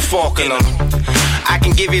will. Stick a fork in him. I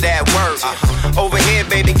can give you that word. Over here,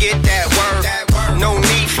 baby, get that word. No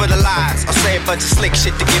need for the lies. I'll say a bunch of slick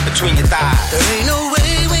shit to get between your thighs. There ain't no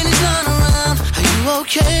way when he's not around. Are you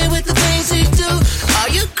okay with the things he do? Are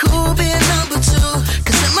you cool being number two?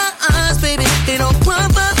 'Cause in my eyes, baby, he don't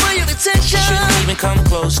pump up for your attention. Shouldn't even come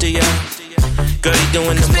close to you. Girl, he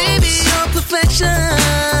doing the most. Baby, you're perfection.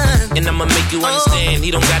 And I'ma make you understand, he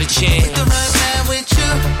don't got a chance. With the right man with you,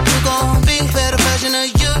 you gon' be a better version of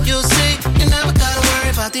you. You'll see, you never gotta worry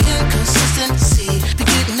about the inconsistency. Be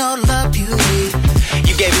getting all the love you need.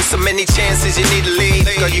 You gave me so many chances, you need to leave.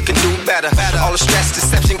 Girl, you can do better. All the stress,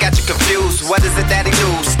 deception got you confused. What is it that he do?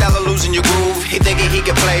 Stella losing your groove. He thinking he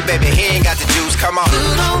can play, baby, he ain't got the juice. Come on. You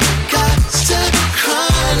don't got to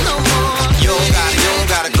cry no more. You don't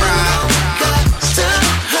gotta cry. You don't got to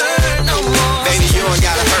hurt no more. Baby, you ain't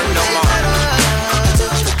gotta hurt no more.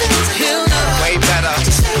 Way better.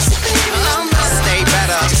 Stay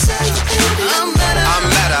better. I'm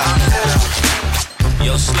better.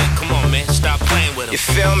 Yo, Slick, come on, man. Stop playing with him. You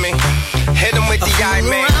feel me? Hit him with the eye,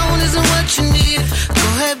 man. Around isn't what you need. Go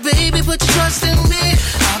ahead, baby, put your trust in me.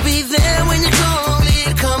 I'll be there when you call me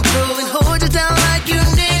to come through and hold you down like you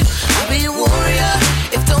need. I'll be a warrior.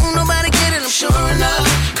 If don't nobody get it, I'm sure enough.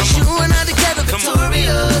 'Cause you and I together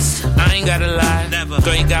victorious. I ain't gotta lie.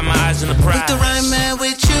 Girl, you got my eyes on the prize. With the right man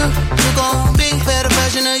with you, you gon' be a better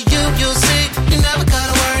version of you. You'll see, you never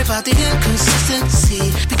gotta worry about the inconsistency.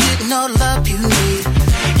 Be getting all the love you need.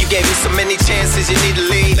 You gave you so many chances, you need to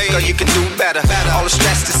leave. Girl, you can do better. All the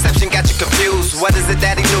stress, deception got you confused. What is it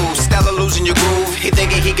that he knew? Stella losing your groove. He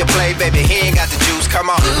thinking he can play, baby. He ain't got the juice.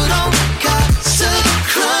 Come on. You don't got to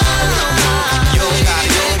cry no more. You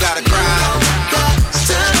don't gotta cry. You don't got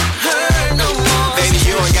to hurt no more. Baby,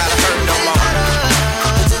 you ain't gotta hurt no more.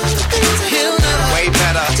 Way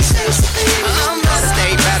better.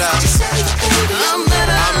 Stay better. I'm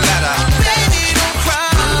better. I'm better. Baby, don't cry.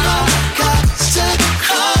 You don't got to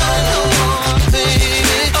cry no more, baby.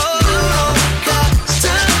 You don't got to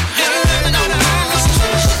hurt no more.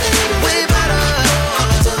 Way better.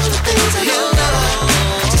 You know.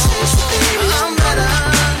 I'm better.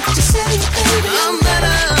 I'm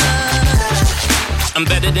better. I'm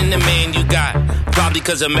better than the man you got. Probably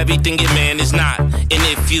cause I'm everything your man is not. And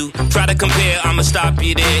if you try to compare, I'ma stop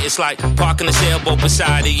you there. It's like parking a sailboat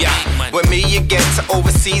beside a yacht. With me you get to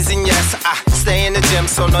overseas and yes, I stay in the gym,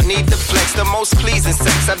 so no need to flex. The most pleasing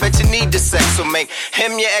sex, I bet you need the sex. So make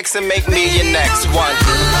him your ex and make me your next one. You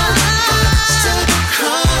don't got to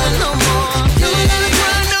cry no more. You don't gotta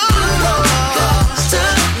cry no more. You don't got to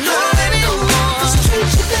hurt no more. Just treat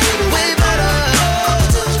you, baby, way better.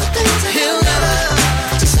 He'll never.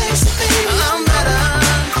 Just face it, baby, I'm better.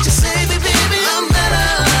 Just say me, baby, I'm better.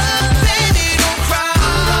 Baby, don't cry.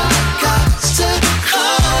 You don't got to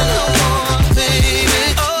cry no more, baby.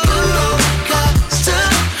 You don't got to hurt no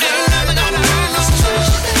more. Just treat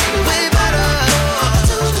you, baby, way better.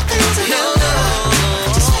 He'll never.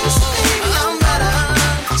 Just face it, baby, I'm better.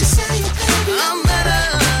 Just say it, baby, I'm better.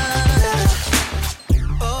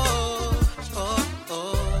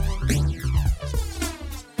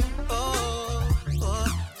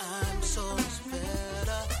 I'm so much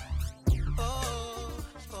better.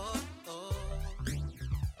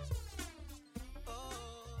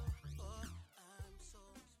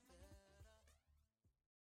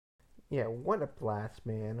 Yeah, what a blast,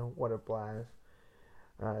 man. What a blast.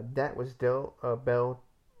 That was Belle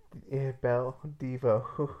Devo.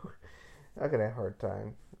 I got a hard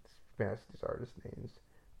time pronouncing these artist names.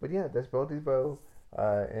 But yeah, that's Belle Devo,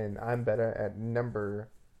 and I'm better at number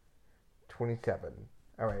 27.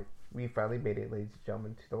 Alright, we finally made it, ladies and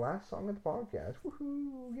gentlemen, to the last song of the podcast.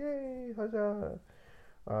 Woohoo! Yay! Huzzah!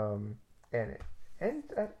 And it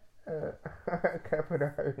ends at, I can't put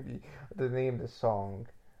already the name of the song.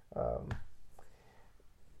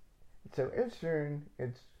 So Ed Sheeran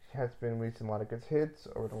has been releasing a lot of good hits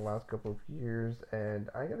over the last couple of years, and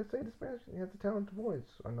I gotta say, this man has a talented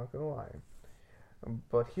voice, I'm not gonna lie.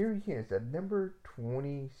 But here he is at number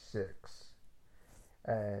 26,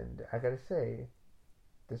 and I gotta say,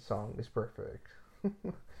 this song is perfect.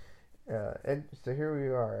 And so here we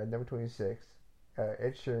are at number 26,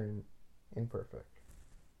 Ed Sheeran, Imperfect.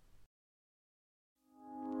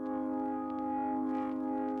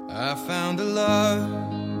 I found a love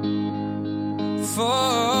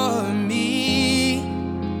for me.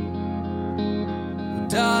 Well,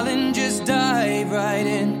 darling, just dive right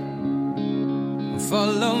in.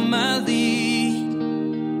 Follow my lead.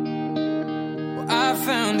 Well, I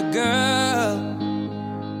found a girl,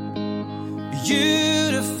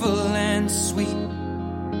 beautiful and sweet.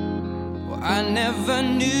 Well, I never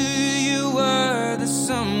knew you were the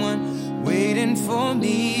someone waiting for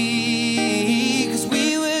me.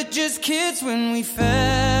 Just kids when we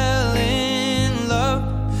fell in love,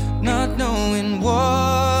 not knowing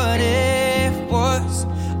what it was.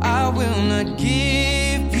 I will not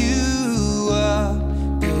give you up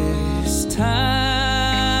this time.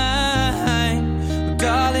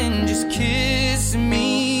 Darling, just kiss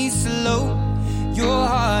me slow. Your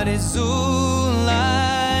heart is all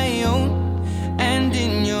I own, and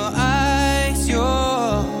in your eyes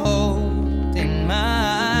you're holding mine.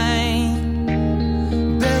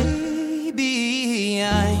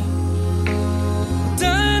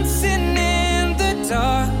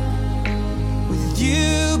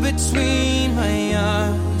 Between my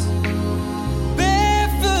arms,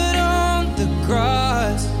 barefoot on the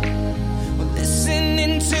grass, we're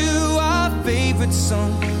listening to our favorite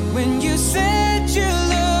song. When you said you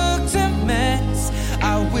looked a mess,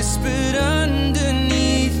 I whispered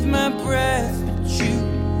underneath my breath, but you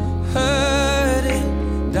heard it,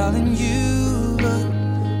 darling. You look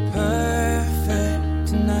perfect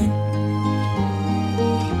tonight.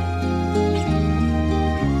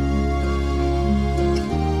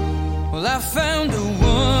 Well, I found a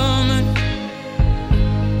woman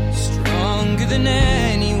stronger than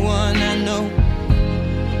anyone I know.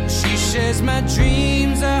 She shares my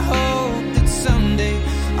dreams. I hope that someday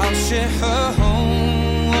I'll share her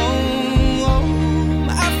home.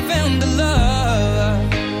 I found a love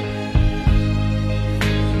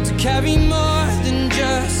to carry more than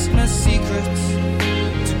just my secrets,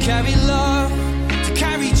 to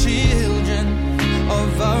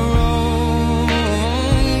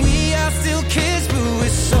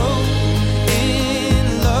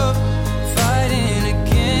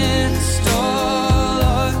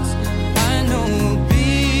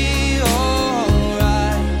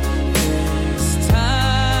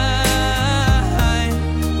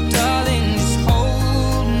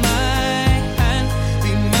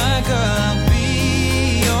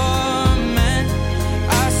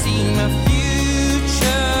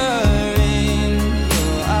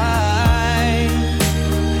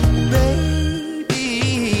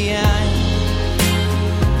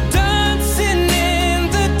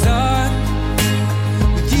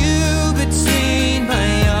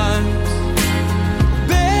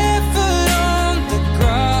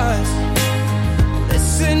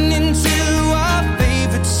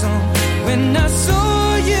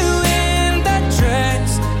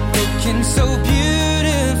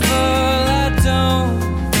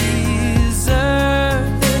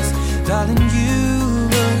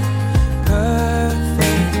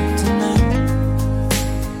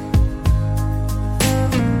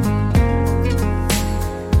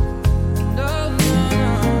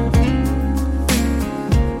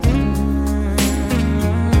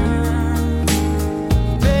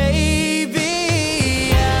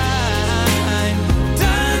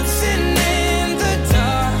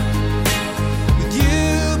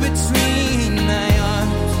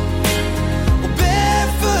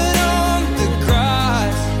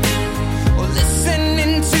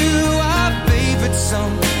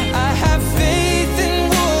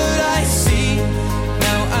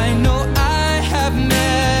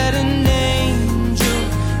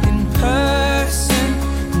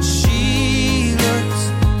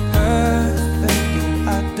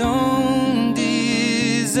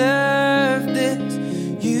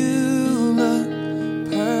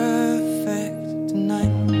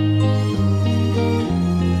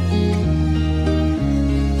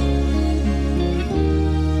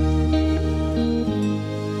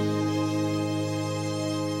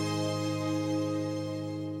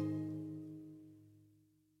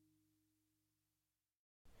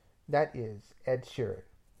that is Ed Sheeran.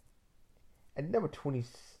 At number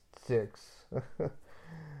 26,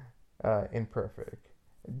 Imperfect.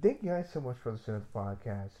 Thank you guys so much for listening to the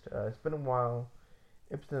podcast. It's been a while.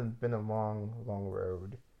 It's been a long, long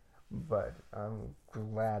road. But I'm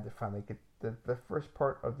glad to finally get the first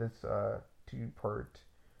part of this two-part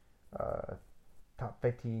top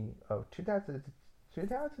 50 of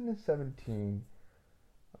 2017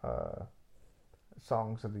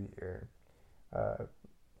 songs of the year.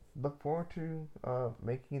 Look forward to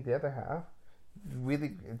making the other half.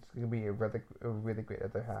 Really, it's going to be a really great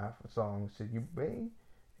other half of songs that you may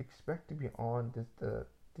expect to be on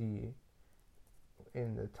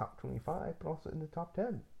in the top 25, but also in the top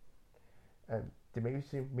 10. And there may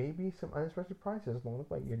be some unexpected prizes along the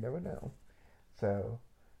way. You never know. So,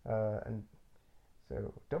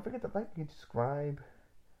 so don't forget to like and subscribe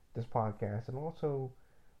this podcast, and also,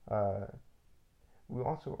 we're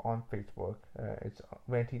also on Facebook. It's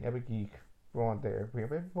Ranting Every Geek. We're on there. We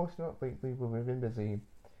haven't been posting up lately, but we've been busy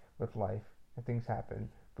with life and things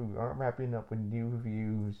happen. But we aren't wrapping up with new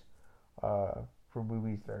reviews for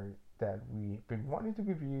movies that we've been wanting to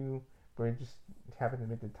review, but we just haven't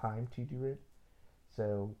made the time to do it.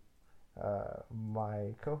 So,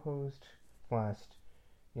 my co-host, last,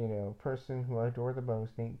 person who I adore the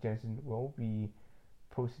most, Nate Jensen, will be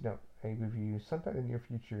posting up a review sometime in the near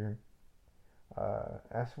future.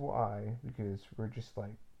 As will I, because we're just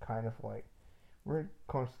we're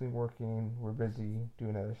constantly working, we're busy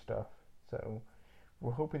doing other stuff. So,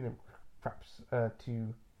 we're hoping to perhaps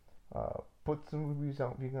to put some reviews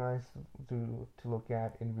out for you guys to look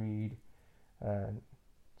at and read.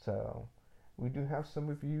 So, we do have some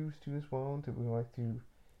reviews too as well that we're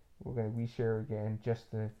going to reshare again just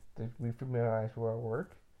to refamiliarize with our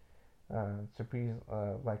work. So please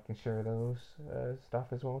like and share those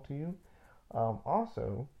stuff as well to you.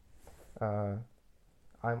 Also,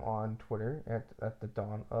 I'm on Twitter at the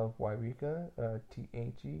Dawn of Yreka,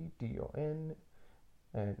 THEDON,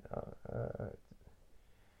 and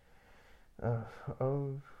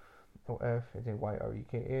OF and then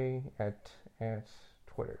YREKA at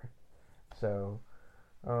Twitter. So,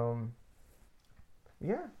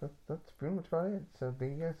 yeah, that's pretty much about it. So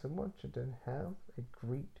thank you guys so much, and then have a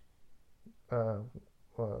great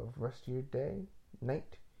rest of your day,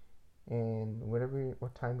 night, and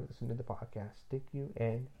what time you listen to the podcast. Thank you,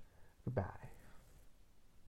 and goodbye.